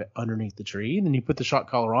course, I have it underneath the tree. And then you put the shot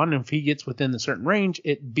collar on, and if he gets within a certain range,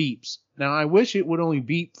 it beeps. Now, I wish it would only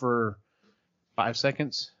beep for 5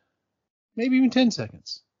 seconds, maybe even 10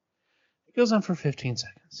 seconds. It goes on for 15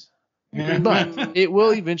 seconds. But it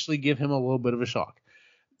will eventually give him a little bit of a shock.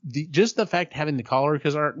 Just the fact having the collar,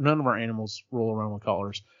 because none of our animals roll around with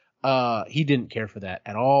collars, he didn't care for that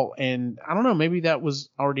at all. And I don't know, maybe that was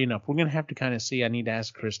already enough. We're going to have to kind of see. I need to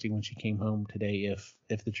ask Christy when she came home today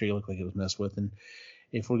if the tree looked like it was messed with and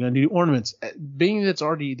if we're going to do ornaments. Being that it's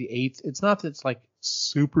already the 8th, it's not that it's like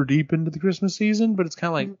super deep into the Christmas season, but it's kind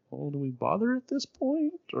of like, well, do we bother at this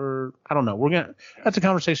point? Or I don't know. That's a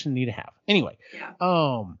conversation we need to have. Anyway.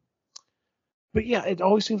 Yeah. But yeah, it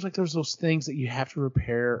always seems like there's those things that you have to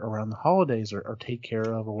repair around the holidays or take care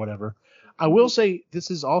of or whatever. I will say this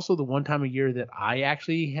is also the one time of year that I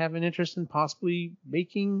actually have an interest in possibly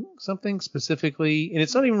baking something specifically. And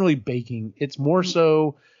it's not even really baking. It's more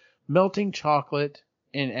so melting chocolate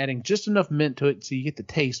and adding just enough mint to it so you get the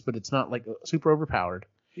taste, but it's not like super overpowered.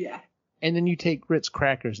 Yeah. And then you take Ritz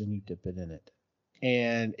crackers and you dip it in it.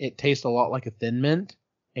 And it tastes a lot like a Thin Mint,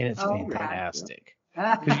 and it's fantastic.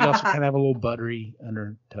 Because you also kind of have a little buttery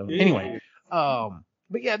undertone. Yeah. Anyway,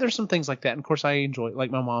 but yeah, there's some things like that. And of course, I enjoy,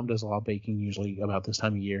 like my mom does a lot of baking usually about this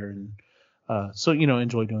time of year. And so,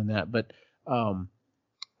 enjoy doing that. But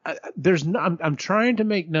There's no, I'm trying to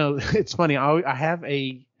make note. It's funny. I have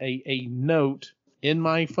a note in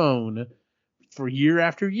my phone for year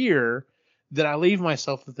after year that I leave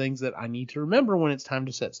myself the things that I need to remember when it's time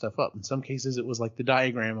to set stuff up. In some cases, it was like the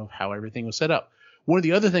diagram of how everything was set up. One of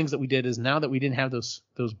the other things that we did is now that we didn't have those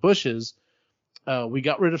bushes, we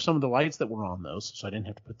got rid of some of the lights that were on those, so I didn't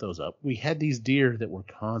have to put those up. We had these deer that were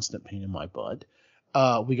constant pain in my butt.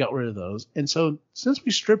 We got rid of those. And so since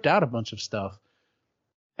we stripped out a bunch of stuff,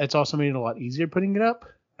 it's also made it a lot easier putting it up.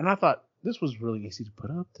 And I thought, this was really easy to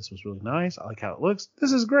put up. This was really nice. I like how it looks.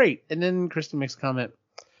 This is great. And then Christy makes a comment,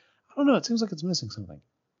 I don't know, it seems like it's missing something.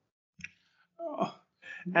 Oh.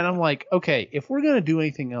 And I'm like, okay, if we're going to do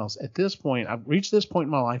anything else at this point, I've reached this point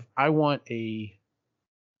in my life, I want a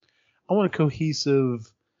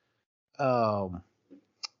cohesive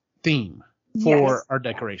theme for our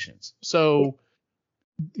decorations. So,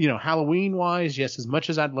 Halloween wise, yes, as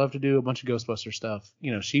much as I'd love to do a bunch of Ghostbuster stuff,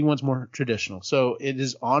 she wants more traditional. So it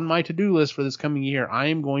is on my to-do list for this coming year. I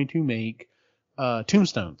am going to make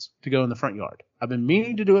tombstones to go in the front yard. I've been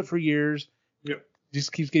meaning to do it for years. Yep.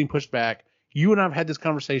 Just keeps getting pushed back. You and I have had this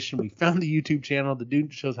conversation. We found the YouTube channel. The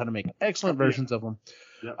dude shows how to make excellent versions of them.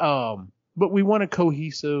 Yep. But we want a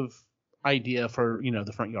cohesive idea for,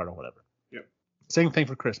 the front yard or whatever. Yep. Same thing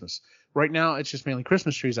for Christmas. Right now, it's just mainly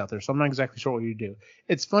Christmas trees out there, so I'm not exactly sure what you do.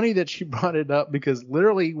 It's funny that she brought it up because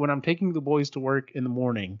literally when I'm taking the boys to work in the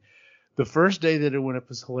morning, the first day that it went up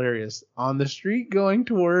was hilarious. On the street going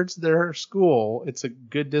towards their school, it's a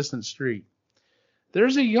good distance street.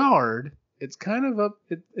 There's a yard. It's kind of up.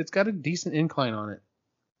 It's got a decent incline on it.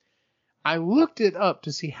 I looked it up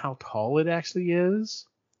to see how tall it actually is.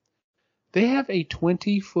 They have a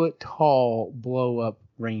 20-foot tall blow-up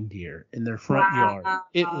reindeer in their front yard.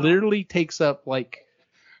 It literally takes up like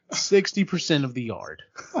 60% of the yard.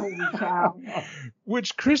 Holy cow.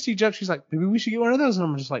 Which Christy joked, she's like, maybe we should get one of those. And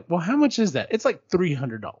I'm just like, well, how much is that? It's like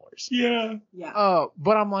 $300. Yeah. Yeah.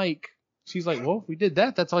 But I'm like, she's like, well, if we did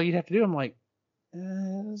that, that's all you'd have to do. I'm like,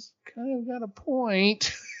 it's kind of got a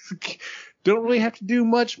point. Don't really have to do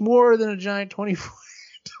much more than a giant 20-foot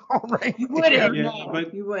tall reindeer. You wouldn't. Yeah, No,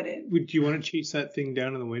 but you wouldn't. Do you want to chase that thing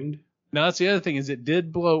down in the wind? No, that's the other thing is it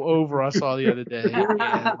did blow over. I saw the other day.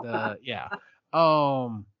 And, yeah.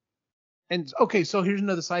 And okay, so here's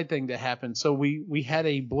another side thing that happened. So we had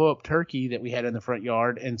a blow up turkey that we had in the front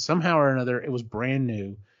yard, and somehow or another it was brand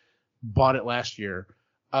new. Bought it last year.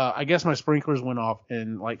 I guess my sprinklers went off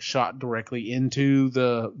and like shot directly into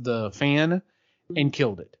the fan and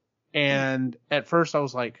killed it. And at first I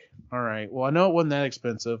was like, all right, well, I know it wasn't that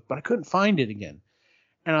expensive, but I couldn't find it again.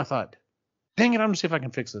 And I thought, dang it, I'm going to see if I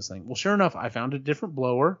can fix this thing. Well, sure enough, I found a different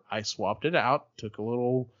blower. I swapped it out, took a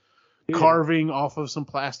little carving off of some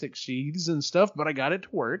plastic sheaths and stuff, but I got it to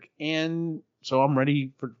work. And so I'm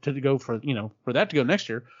ready for that to go next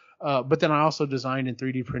year. But then I also designed and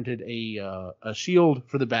 3D printed a shield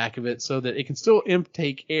for the back of it so that it can still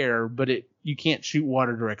intake air, but you can't shoot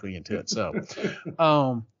water directly into it. So,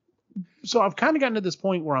 so I've kind of gotten to this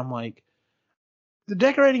point where I'm like, the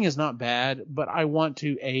decorating is not bad, but I want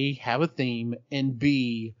to A, have a theme, and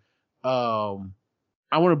B, I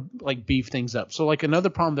want to like beef things up. So like another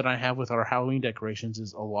problem that I have with our Halloween decorations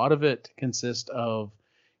is a lot of it consists of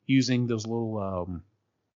using those little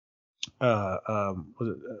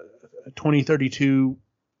 2032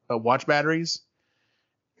 watch batteries.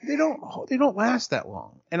 They don't last that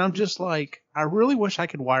long. And I'm just like, I really wish I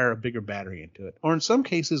could wire a bigger battery into it. Or in some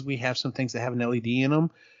cases, we have some things that have an LED in them,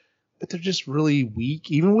 but they're just really weak.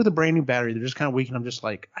 Even with a brand new battery, they're just kind of weak. And I'm just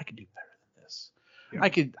like, I could do better than this. Yeah.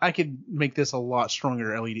 I could make this a lot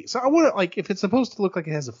stronger LED. So I want it, like, if it's supposed to look like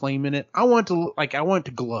it has a flame in it, I want it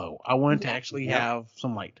to glow. I want it to actually have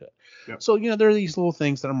some light to it. Yep. So, there are these little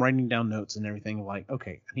things that I'm writing down notes and everything like,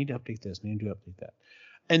 okay, I need to update this. I need to update that.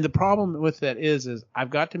 And the problem with that is I've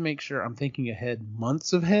got to make sure I'm thinking ahead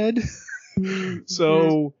months ahead.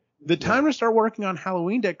 So the time to start working on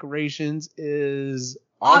Halloween decorations is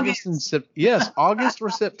August or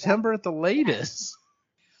September at the latest.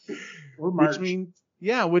 Or March.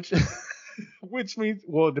 Which means,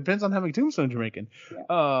 well, it depends on how many tombstones you're making.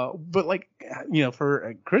 Yeah. But like,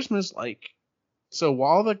 for Christmas, like, so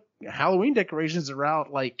while the Halloween decorations are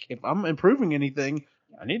out, like if I'm improving anything,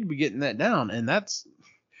 I need to be getting that down. And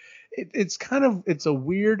it's a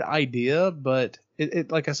weird idea, but it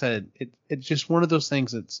like I said, it's just one of those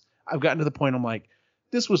things I've gotten to the point I'm like,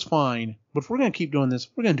 this was fine, but if we're going to keep doing this,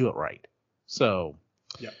 we're going to do it right. So,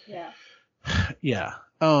 yeah.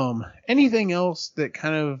 Anything else that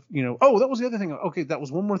kind of, that was the other thing. Okay. That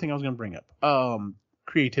was one more thing I was going to bring up.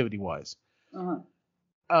 Creativity wise,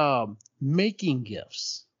 making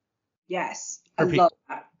gifts. Yes. I love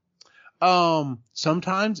that.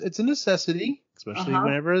 Sometimes it's a necessity, especially Uh-huh.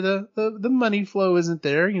 whenever the money flow isn't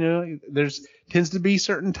there. You know, there's tends to be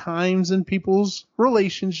certain times in people's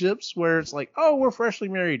relationships where it's like, oh, we're freshly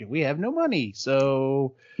married, we have no money,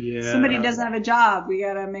 so Yeah. Somebody doesn't have a job. We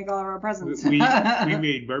gotta make all of our presents. We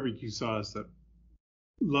made barbecue sauce that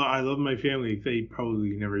I love my family. They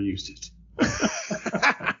probably never used it.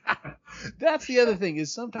 that's the other thing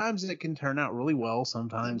is sometimes it can turn out really well.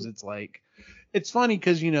 Sometimes it's like, it's funny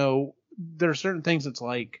because, you know, there are certain things that's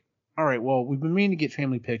like, all right, well, we've been meaning to get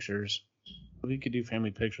family pictures. We could do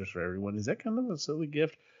family pictures for everyone. Is that kind of a silly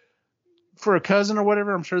gift? For a cousin or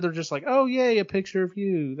whatever, I'm sure they're just like, oh, yay, a picture of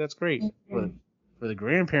you. That's great. But for the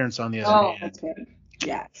grandparents, on the other Oh, hand, that's good.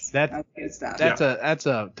 Yes. That- That's good stuff. that's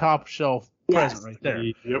a top shelf Yes. present right there.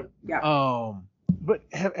 Yep. Yeah. But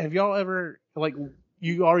have y'all ever, like,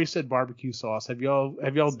 you already said barbecue sauce. Have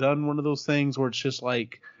y'all done one of those things where it's just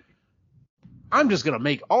like, I'm just gonna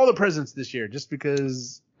make all the presents this year just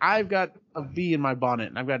because I've got a bee in my bonnet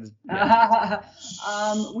and I've got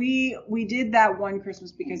We did that one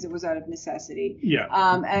Christmas because it was out of necessity. Yeah.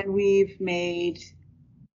 And we've made.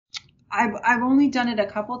 I've only done it a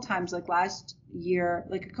couple times. Like last year,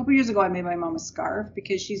 like a couple years ago, I made my mom a scarf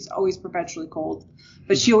because she's always perpetually cold,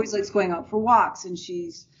 but she always likes going out for walks and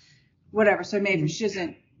she's whatever. So I made her. She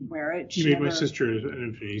doesn't wear it. You She made my never- sister an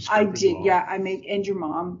infinity scarf I as did, well. yeah. I made and your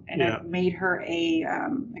mom, and Yeah. I made her a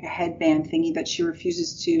like a headband thingy that she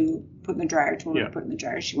refuses to put in the dryer. Told her Yeah. to put in the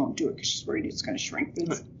dryer, she won't do it because she's worried it's going to shrink. But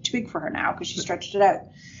it's too big for her now because she stretched it out.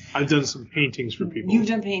 I've done some paintings for people. You've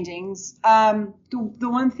done paintings. The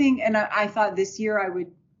one thing, and I thought this year I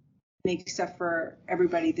would make stuff for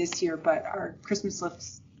everybody this year, but our Christmas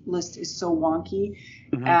list is so wonky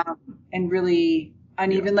and really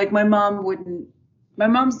uneven. Like my mom wouldn't. My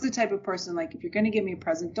mom's the type of person, like, if you're going to give me a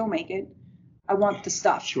present, don't make it. I want the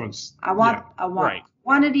stuff. She wants. I want right.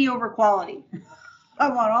 quantity over quality. I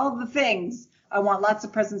want all the things. I want lots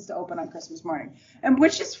of presents to open on Christmas morning, and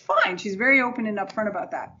which is fine. She's very open and upfront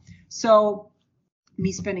about that. So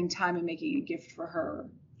me spending time and making a gift for her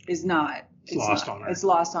is not. It's lost on her. It's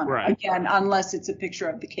lost on Right. her. Again, unless it's a picture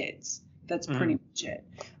of the kids. That's pretty much it.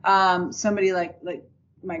 Somebody like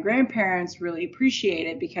my grandparents really appreciate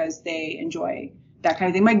it because they enjoy that kind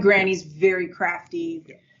of thing. My granny's very crafty.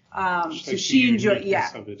 Just So like she the enjoys,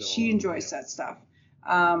 uniqueness of it she all. enjoys that stuff.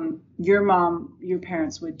 Your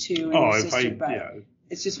parents would too, and your If sister, but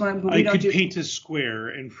it's just one. But we I don't could do. paint a square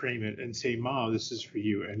and frame it and say, "Mom, this is for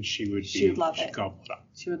you," and she would She would love she'd it. gobble it up.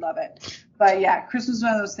 She would love it. But yeah, Christmas is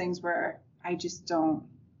one of those things where I just don't.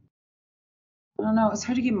 I don't know. It's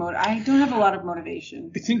hard to get I don't have a lot of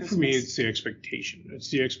motivation. I think for me, Christmas. it's the expectation. It's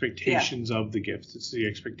the expectations of the gifts. It's the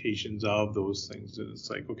expectations of those things. And it's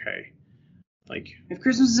like, okay, like, If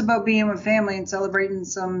Christmas is about being with family and celebrating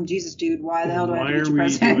some Jesus dude, why the hell do I why have to are get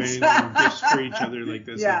we you doing presents? gifts for each other like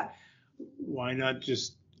this? Yeah. Like, why not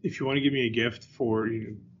just, if you want to give me a gift for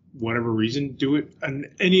whatever reason, do it on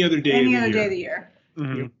any other day Any of the other year. day of the year.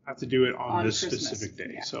 You don't have to do it on this Christmas, specific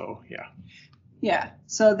day. yeah. So, yeah. Yeah,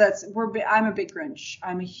 so I'm a big Grinch.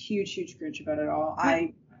 I'm a huge Grinch about it all.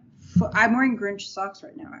 I'm wearing Grinch socks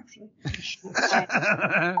right now, actually.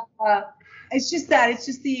 It's just that.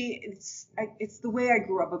 It's the way I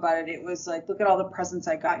grew up about it. It was like, look at all the presents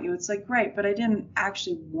I got you. It's like, right, but I didn't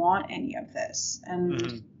actually want any of this.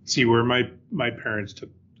 And See, where my parents took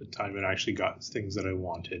the time and actually got things that I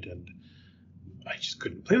wanted, and I just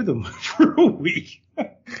couldn't play with them for a week.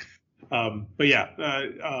 But yeah,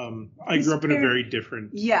 I grew up in a very different.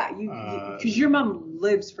 yeah, because your mom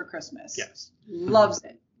lives for Christmas. Yes. Loves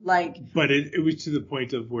it. Like, But it was to the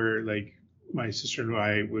point of where, like, my sister and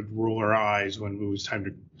I would roll our eyes when it was time to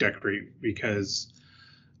decorate because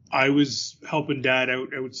I was helping Dad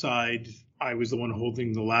outside. I was the one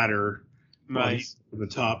holding the ladder while he's on the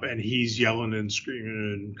top, and he's yelling and screaming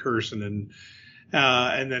and cursing, and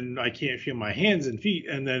then I can't feel my hands and feet,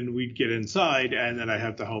 and then we'd get inside, and then I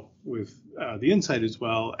have to help with the inside as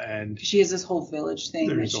well, and she has this whole village thing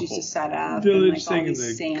that There's a she used to whole set up. village and, like, thing all and these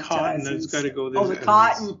the Santas cotton that's and got to go there. Oh, the and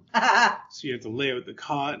cotton. So you have to lay out the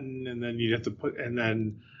cotton, and then you'd have to put, and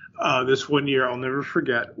then this one year I'll never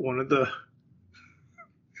forget, one of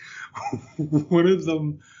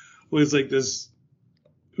them was like this.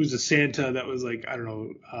 It was a Santa that was like, I don't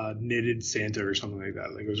know, knitted Santa or something like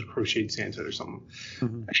that. Like it was a crocheted Santa or something.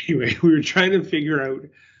 Mm-hmm. Anyway, we were trying to figure out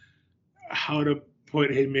how to put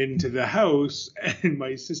him into the house, and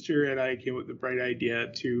my sister and I came up with the bright idea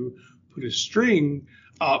to put a string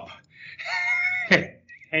up, hang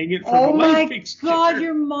it from Oh the light my fixture. God,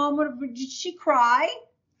 your mom would have. Did she cry?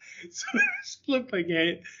 So it just looked like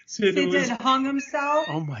Santa Santa was. had hung himself.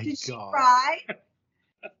 Oh my Did she God. cry?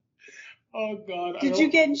 Oh God! Did you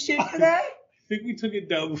get in shit for that? I think we took it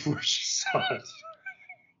down before she saw it.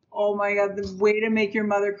 Oh my God, the way to make your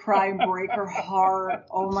mother cry and break her heart.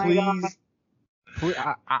 Oh my God. Please,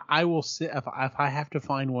 I will sit if I have to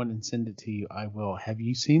find one and send it to you. I will. Have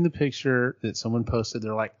you seen the picture that someone posted?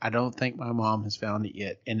 They're like, I don't think my mom has found it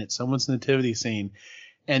yet, and it's someone's nativity scene,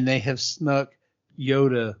 and they have snuck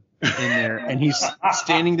Yoda in there, and he's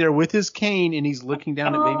standing there with his cane, and he's looking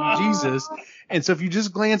down at baby Jesus. And so if you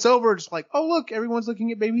just glance over, it's like, oh look, everyone's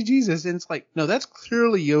looking at baby Jesus, and it's like, no, that's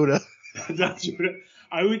clearly Yoda. That's Yoda.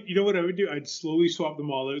 I would, you know what I would do? I'd slowly swap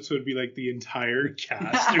them all out so it'd be like the entire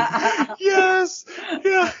cast. Yes,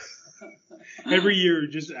 yeah. Every year,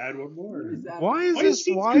 just add one more. Why is this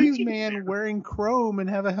wise man wearing chrome and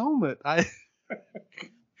have a helmet?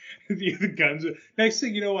 The guns. Next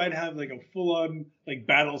thing you know, I'd have like a full-on like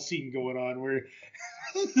battle scene going on where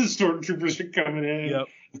the stormtroopers are coming in. Yep.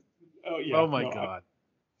 Oh yeah. Oh my God.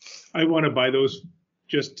 I want to buy those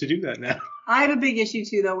just to do that now. I have a big issue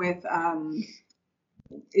too, though, with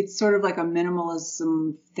it's sort of like a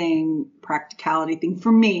minimalism thing, practicality thing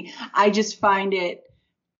for me. I just find it.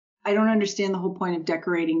 I don't understand the whole point of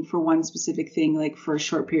decorating for one specific thing, like for a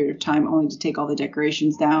short period of time, only to take all the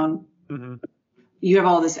decorations down. Mm-hmm. You have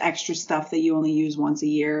all this extra stuff that you only use once a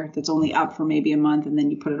year that's only up for maybe a month, and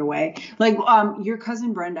then you put it away. Like your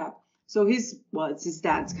cousin Brenda. So it's his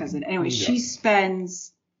dad's cousin. Anyway, she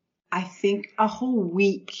spends, I think, a whole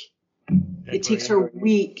week. It takes her a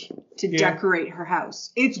week to decorate her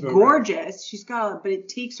house. It's gorgeous. She's got but it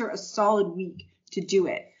takes her a solid week to do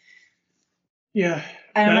it. Yeah.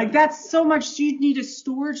 And I'm like, that's so much. You need a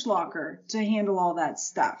storage locker to handle all that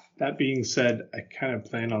stuff. That being said, I kind of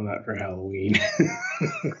plan on that for Halloween.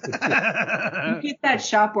 You get that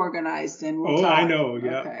shop organized and we'll talk. I know.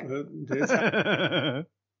 Yeah. Okay.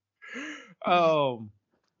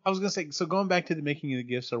 I was going to say, so going back to the making of the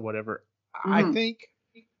gifts or whatever, I think,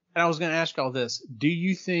 and I was going to ask y'all this, do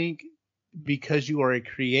you think because you are a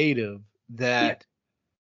creative that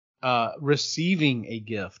receiving a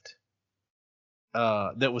gift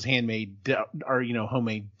that was handmade or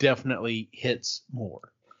homemade definitely hits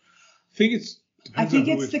more? I think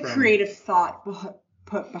it's the creative thought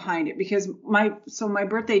put behind it, because my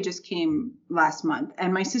birthday just came last month,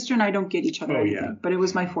 and my sister and I don't get each other anything, but it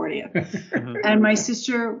was my 40th. And my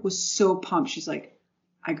sister was so pumped. She's like,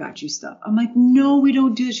 I got you stuff. I'm like, no, we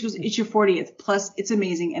don't do this. She goes, it's your 40th. Plus, it's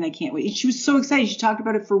amazing, and I can't wait. And she was so excited. She talked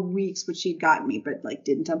about it for weeks, what she'd gotten me, but like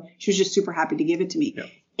didn't tell me. She was just super happy to give it to me. Yep.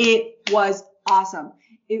 It was awesome.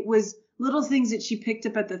 It was little things that she picked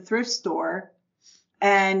up at the thrift store,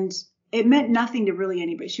 and it meant nothing to really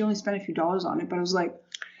anybody. She only spent a few dollars on it, but I was like,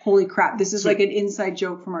 holy crap, this is like an inside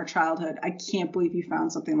joke from our childhood. I can't believe you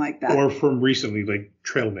found something like that. Or from recently, like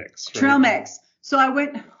trail mix. Right? Trail mix. So I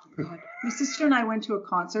went, oh God, my sister and I went to a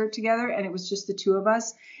concert together, and it was just the two of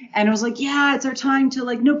us. And it was like, yeah, it's our time to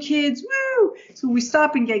like, no kids, woo. So we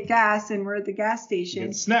stop and get gas, and we're at the gas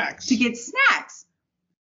station to get snacks.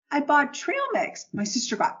 I bought trail mix. My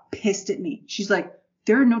sister got pissed at me. She's like,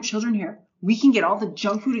 there are no children here. We can get all the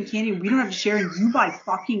junk food and candy. We don't have to share, and you buy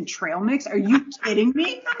fucking trail mix? Are you kidding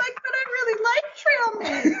me? I'm like, but I really like trail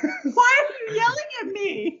mix. Why are you yelling at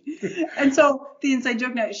me? And so the inside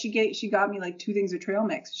joke now, she got me like 2 things of trail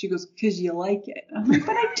mix. She goes, because you like it. I'm like,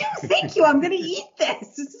 but I do. Thank you. I'm gonna eat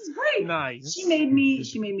this. This is great. Nice. She made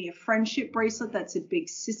me a friendship bracelet that's a big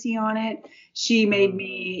sissy on it. She made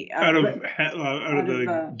me out of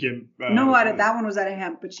the GIMP. That one was out of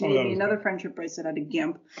hemp, but she made me another friendship bracelet out of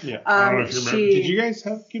GIMP. Yeah. I don't know if you remember. Did you guys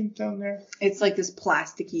have GIMP down there? It's like this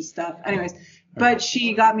plasticky stuff. Anyways, but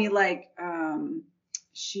she got me like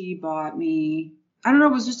she bought me, I don't know,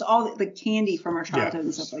 it was just all the candy from her childhood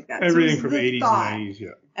and stuff like that. Everything from 80s and 90s, yeah.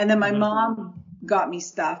 And then my mom got me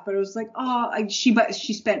stuff, but it was like,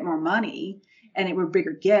 she spent more money and it were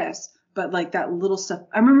bigger gifts. But like that little stuff.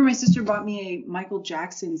 I remember my sister bought me a Michael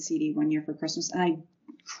Jackson CD one year for Christmas, and I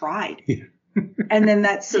cried. Yeah. And then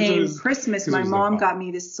that same Christmas, my mom got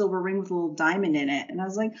me this silver ring with a little diamond in it, and I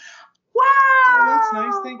was like, wow, that's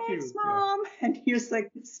nice, thank you. Thanks, Mom. Yeah. And he was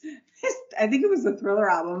like, this, I think it was the Thriller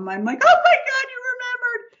album. I'm like, oh my God, you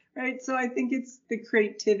remembered, right? So I think it's the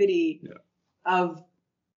creativity of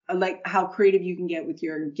like how creative you can get with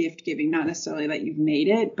your gift giving, not necessarily that you've made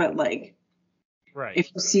it, but like, right.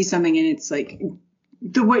 If you see something and it's like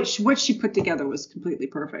what she put together was completely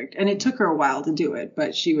perfect, and it took her a while to do it,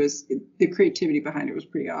 but the creativity behind it was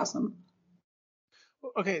pretty awesome.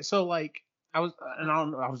 Okay, so like I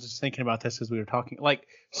was just thinking about this as we were talking. Like,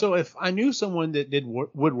 so if I knew someone that did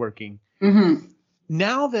woodworking,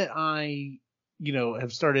 now that I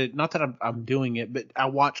have started, not that I'm doing it, but I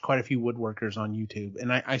watch quite a few woodworkers on YouTube,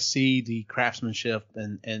 and I see the craftsmanship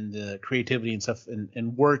and the creativity and stuff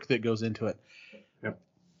and work that goes into it. Yep.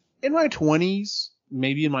 In my 20s,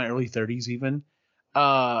 maybe in my early 30s even,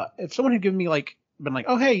 if someone had given me been like,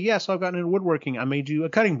 oh, hey, yeah, so I've gotten into woodworking, I made you a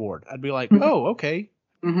cutting board, I'd be like, oh, okay,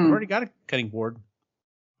 I've already got a cutting board,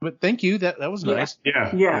 but thank you, that was nice.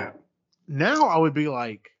 Yeah. Now I would be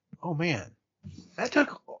like, oh man, that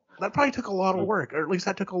probably took a lot of work, or at least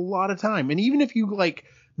that took a lot of time. And even if you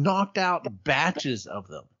knocked out batches of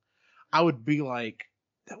them, I would be like,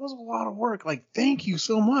 that was a lot of work. Thank you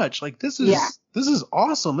so much. This is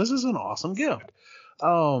awesome. This is an awesome gift.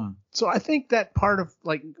 So I think that part of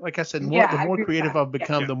like I said, the more creative I've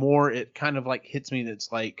become, the more it kind of hits me.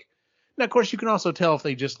 That's now of course you can also tell if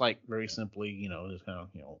they just very simply, just kind of,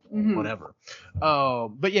 whatever.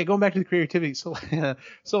 But yeah, going back to the creativity. So,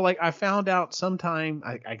 I found out sometime,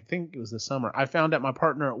 I think it was this summer, I found out my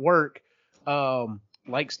partner at work,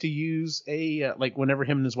 likes to use whenever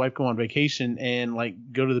him and his wife go on vacation and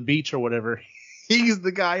go to the beach or whatever, he's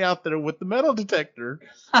the guy out there with the metal detector.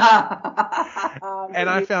 And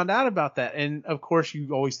I found out about that. And of course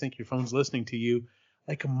you always think your phone's listening to you.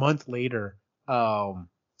 A month later, it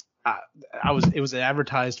was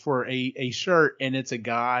advertised for a shirt, and it's a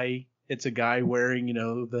guy wearing,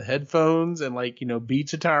 the headphones and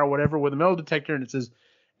beach attire or whatever with a metal detector. And it says,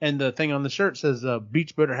 and the thing on the shirt says,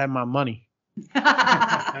 beach better have my money.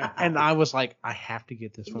 And I was like, I have to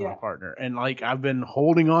get this for my partner. And I've been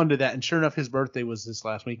holding on to that. And sure enough, his birthday was this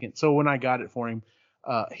last weekend. So when I got it for him,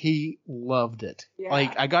 he loved it. Yeah.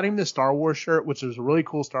 I got him this Star Wars shirt, which is a really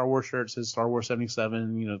cool Star Wars shirt. It says Star Wars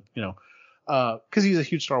 77, cause he's a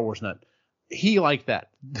huge Star Wars nut. He liked that.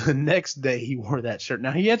 The next day he wore that shirt.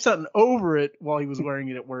 Now he had something over it while he was wearing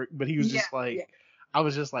it at work, but he was just I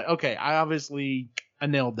was just like, okay, I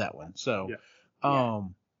nailed that one. So,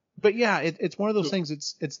 but yeah, it's one of those things.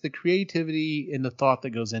 It's the creativity and the thought that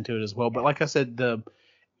goes into it as well. But like I said,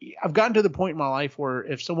 I've gotten to the point in my life where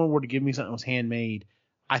if someone were to give me something that was handmade,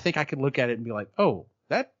 I think I could look at it and be like, oh,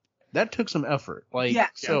 that took some effort.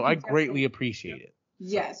 So I greatly appreciate it.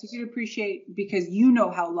 Yes, you can appreciate because you know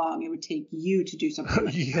how long it would take you to do something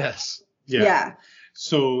like yes. that. Yeah.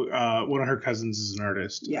 So one of her cousins is an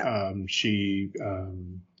artist. Yeah.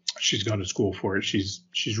 She's gone to school for it. She's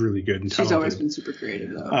really good and talented. She's always been super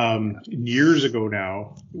creative though. Years ago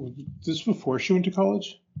now, this was before she went to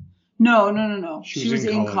college? No. She was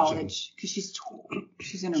in college because she's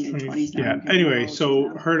in her mid-20s now. Yeah. Anyway, so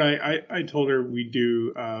her and I told her we'd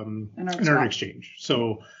do an art exchange.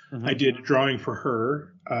 So I did a drawing for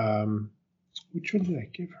her. Which one did I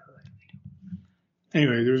give her?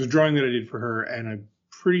 Anyway, there was a drawing that I did for her, and I'm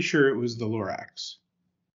pretty sure it was the Lorax.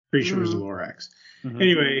 Pretty sure it was the Lorax. Mm-hmm.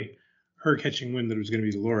 Anyway, her catching wind that it was going to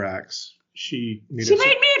be the Lorax, she made me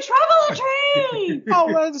a trouble tree.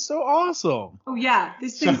 Oh, that's so awesome. Oh yeah,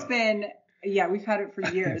 this thing's been we've had it for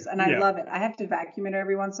years, and I love it. I have to vacuum it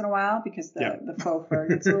every once in a while because the faux fur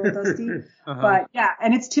gets a little dusty. But yeah,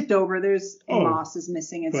 and it's tipped over. There's moss is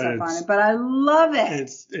missing and stuff on it, but I love it.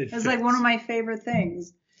 It's one of my favorite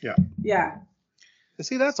things. Yeah. Yeah.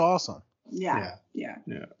 See, that's awesome. Yeah.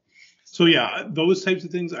 So those types of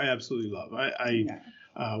things I absolutely love. I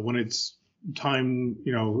when it's time,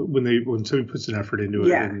 when somebody puts an effort into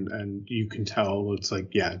it and you can tell it's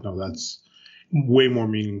that's way more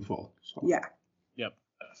meaningful. So. Yeah. Yep.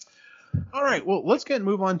 All right. Well, let's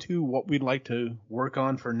move on to what we'd like to work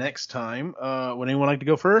on for next time. Would anyone like to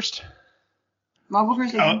go first? I'll go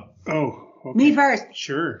first. Okay. Me first.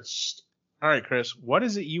 Sure. All right, Chris, what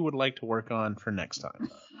is it you would like to work on for next time?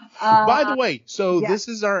 By the way, this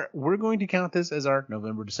is we're going to count this as our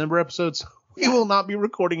November, December episode. So we will not be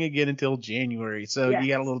recording again until January. So you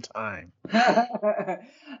got a little time.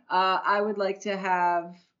 I would like to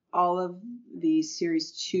have all of the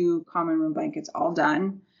series 2 common room blankets all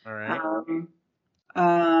done. All right.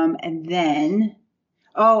 And then,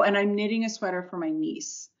 and I'm knitting a sweater for my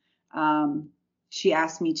niece. She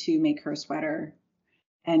asked me to make her sweater.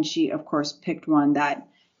 And she, of course, picked one that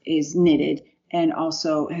is knitted and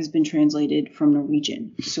also has been translated from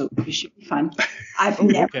Norwegian. So it should be fun. I've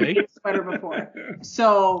never made a sweater before.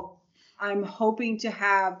 So I'm hoping to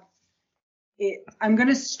have it. I'm going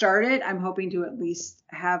to start it. I'm hoping to at least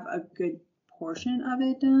have a good portion of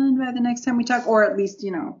it done by the next time we talk, or at least,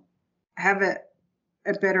 have a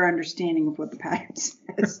better understanding of what the pattern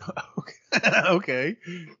says. Okay.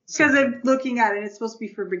 Because I'm looking at it, it's supposed to be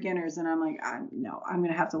for beginners, and I'm like, no, I'm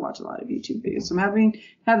going to have to watch a lot of YouTube videos. So I'm having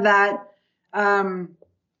have that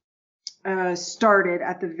started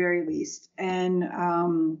at the very least, and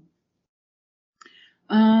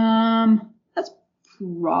that's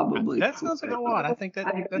probably. That sounds like a lot. I think that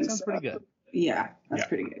sounds pretty good. Yeah, that's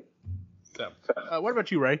pretty good. So, what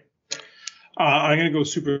about you, Ray? I'm going to go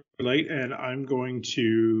super light, and I'm going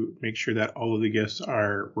to make sure that all of the gifts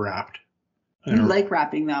are wrapped. You like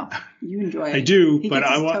wrapping, though. You enjoy it. I do, He but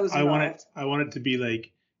gets I his want toes I want it involved. I want it to be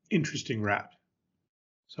like interesting wrapped.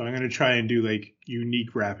 So I'm going to try and do like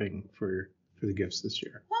unique wrapping for the gifts this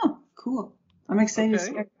year. Oh, cool. I'm excited Okay.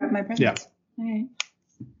 to see my presents. Yeah. Okay.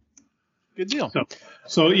 Good deal.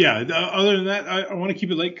 So yeah. Other than that, I want to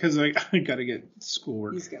keep it light because I got to get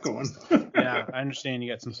schoolwork He's got going. Yeah, I understand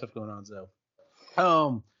you got some stuff going on, so.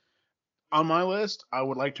 On my list, I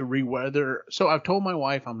would like to re-weather. So I've told my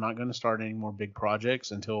wife I'm not going to start any more big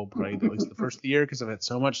projects until probably at least the first of the year because I've had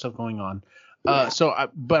so much stuff going on.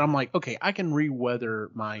 But I'm like, okay, I can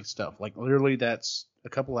re-weather my stuff. Like literally, that's a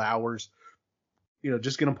couple of hours.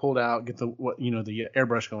 Just gonna pull it out, get the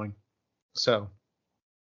airbrush going. So,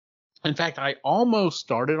 in fact, I almost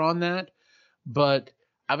started on that, but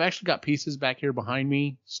I've actually got pieces back here behind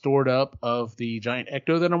me stored up of the giant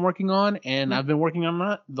ecto that I'm working on, and I've been working on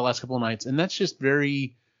that the last couple of nights, and that's just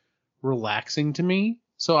very relaxing to me.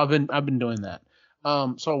 So I've been doing that.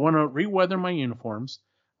 So I want to re-weather my uniforms.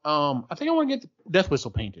 I think I want to get the Death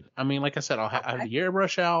Whistle painted. I mean, like I said, I have the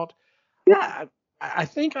airbrush out. Yeah. I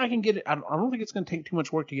think I can get it. I don't think it's going to take too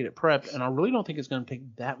much work to get it prepped, and I really don't think it's going to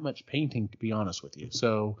take that much painting, to be honest with you.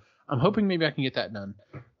 So I'm hoping maybe I can get that done.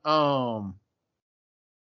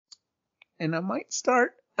 And I might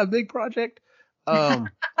start a big project, or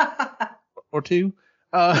two.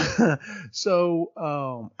 I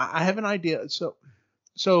have an idea. So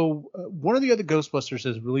one of the other Ghostbusters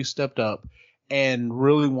has really stepped up and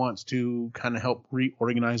really wants to kind of help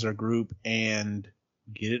reorganize our group and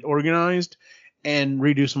get it organized and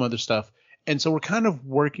redo some other stuff. And so we're kind of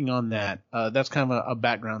working on that. That's kind of a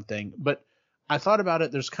background thing. But I thought about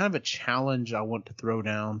it. There's kind of a challenge I want to throw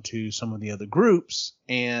down to some of the other groups.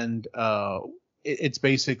 And it's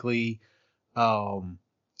basically, we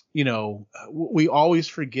always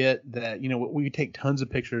forget that, we take tons of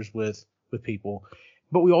pictures with people,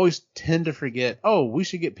 but we always tend to forget, we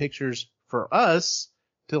should get pictures for us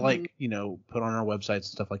to put on our websites and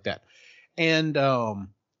stuff like that. And,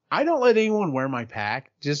 I don't let anyone wear my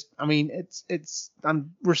pack. We're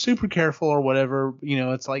super careful or whatever,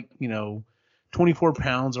 it's like, 24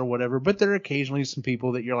 pounds or whatever, but there are occasionally some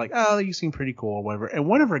people that you're like, oh, you seem pretty cool or whatever. And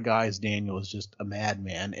one of our guys, Daniel, is just a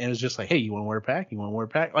madman. And it's just like, hey, you want to wear a pack? You want to wear a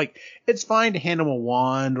pack? Like, it's fine to hand him a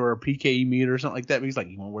wand or a PKE meter or something like that. But he's like,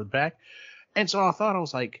 you want to wear the pack? And so I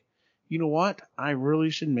was like, you know what? I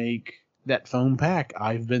really should make that foam pack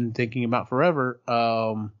I've been thinking about forever.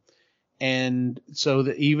 And so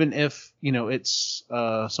that even if, it's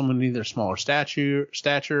someone either smaller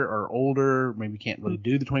stature or older, maybe can't really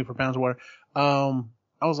do the 24 pounds or whatever.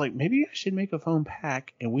 I was like, maybe I should make a foam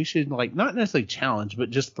pack and we should not necessarily challenge,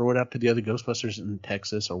 but just throw it out to the other Ghostbusters in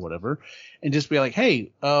Texas or whatever. And just be like,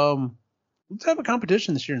 hey, let's have a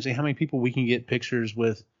competition this year and see how many people we can get pictures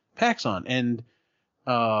with packs on. And,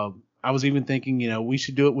 I was even thinking, we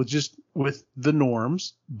should do it with the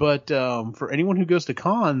norms, but for anyone who goes to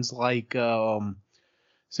cons,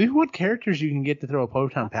 see what characters you can get to throw a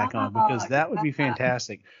proton pack on, because that would be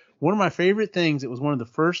fantastic. One of my favorite things, it was one of the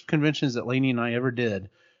first conventions that Lainey and I ever did.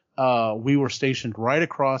 We were stationed right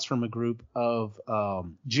across from a group of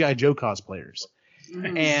G.I. Joe cosplayers.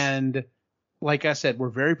 Mm-hmm. And like I said, we're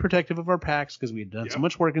very protective of our packs because we had done so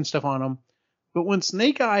much work and stuff on them. But when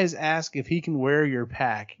Snake Eyes asks if he can wear your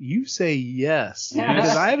pack, you say yes.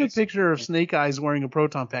 Because I have a picture of Snake Eyes wearing a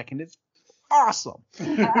proton pack, and it's awesome.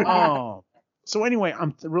 So anyway,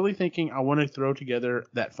 I'm really thinking I want to throw together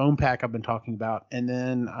that foam pack I've been talking about. And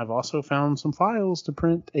then I've also found some files to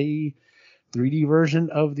print a 3D version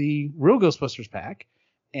of the real Ghostbusters pack.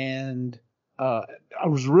 And I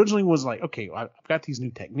was originally like, okay, I've got these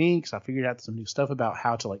new techniques. I figured out some new stuff about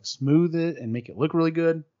how to smooth it and make it look really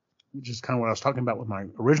good, which is kind of what I was talking about with my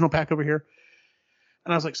original pack over here.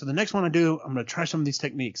 And I was like, so the next one I do, I'm going to try some of these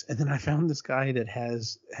techniques. And then I found this guy that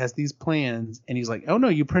has these plans, and he's like, oh no,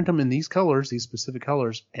 you print them in these colors, these specific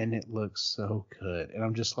colors, and it looks so good. And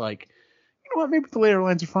I'm just like, you know what? Maybe the layer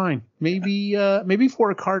lines are fine. Maybe for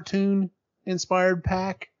a cartoon inspired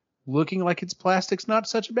pack, looking like it's plastic's not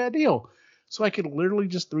such a bad deal. So I could literally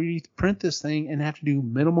just 3D print this thing and have to do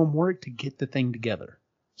minimum work to get the thing together.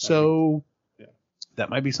 So that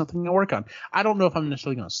might be something I'll work on. I don't know if I'm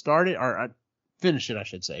necessarily going to start it or finish it, I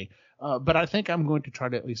should say. But I think I'm going to try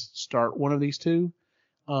to at least start one of these two,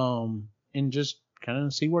 and just kind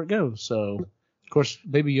of see where it goes. So, of course,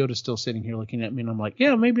 Baby Yoda's still sitting here looking at me, and I'm like,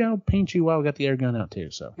 yeah, maybe I'll paint you while I got the air gun out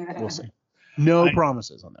too. So we'll see. No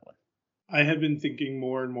promises on that one. I have been thinking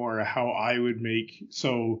more and more how I would make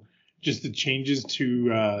just the changes to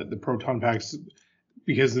the proton packs,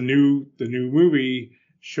 because the new movie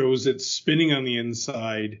shows it spinning on the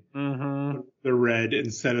inside, the red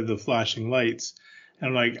instead of the flashing lights. And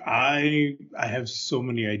I'm like, I have so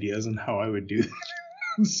many ideas on how I would do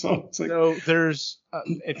that. So it's like, so there's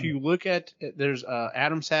if you look at there's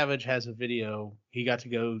Adam Savage has a video. He got to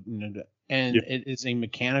go, and it is a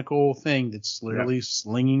mechanical thing that's literally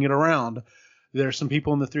slinging it around. There's some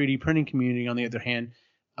people in the 3D printing community, on the other hand,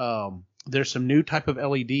 there's some new type of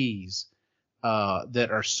LEDs that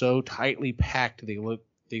are so tightly packed they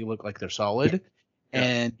look like they're solid.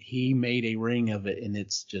 And he made a ring of it, and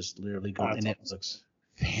it's just literally going, and it looks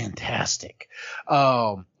fantastic.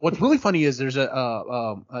 What's really funny is there's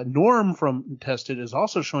a Norm from Tested is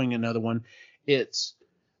also showing another one. It's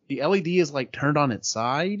the LED is like turned on its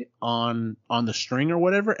side on the string or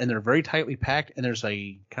whatever, and they're very tightly packed, and there's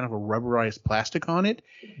a kind of a rubberized plastic on it.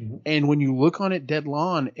 And when you look on it dead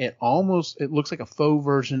on, it looks like a faux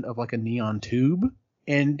version of like a neon tube,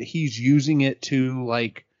 and he's using it to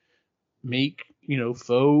like make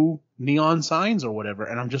faux neon signs or whatever.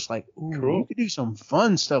 And I'm just like, ooh, cool. You could do some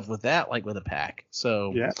fun stuff with that, like with a pack.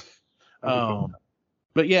 So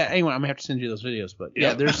but yeah, anyway, I'm gonna have to send you those videos. But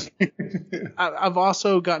yeah, there's I've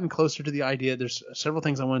also gotten closer to the idea. There's several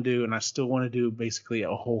things I want to do, and I still want to do basically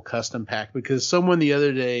a whole custom pack, because someone the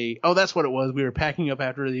other day, that's what it was. We were packing up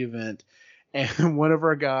after the event, and one of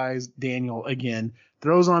our guys, Daniel, again,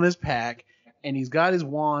 throws on his pack, and he's got his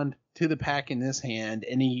wand to the pack in this hand,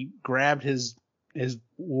 and he grabbed his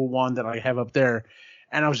wool wand that I have up there,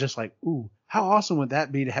 and I was just like, ooh, how awesome would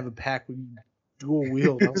that be to have a pack with dual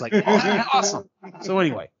wheels? I was like, oh, that's awesome. So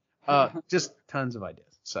anyway, just tons of ideas.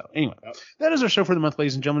 So anyway, that is our show for the month,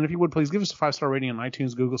 ladies and gentlemen. If you would, please give us a 5-star rating on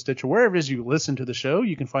iTunes, Google, Stitcher, wherever it is you listen to the show.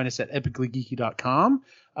 You can find us at epicallygeeky.com.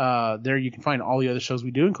 There you can find all the other shows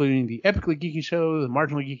we do, including the Epically Geeky Show, the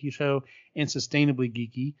Marginally Geeky Show, and Sustainably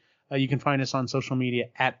Geeky. You can find us on social media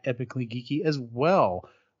at Epically Geeky as well.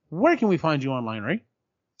 Where can we find you online, Ray?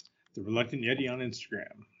 The Reluctant Yeti on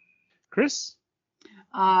Instagram. Chris?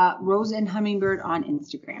 Rose and Hummingbird on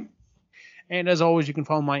Instagram. And as always, you can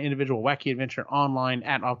follow my individual wacky adventure online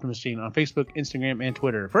at Optimus Gene on Facebook, Instagram, and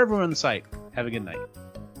Twitter. For everyone on the site, have a good night.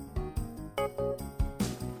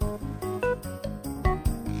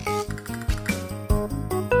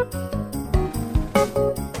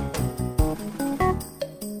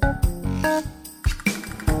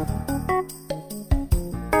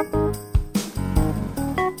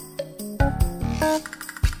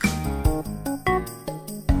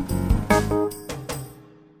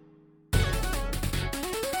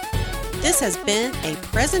 This has been a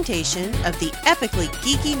presentation of the Epically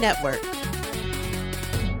Geeky Network.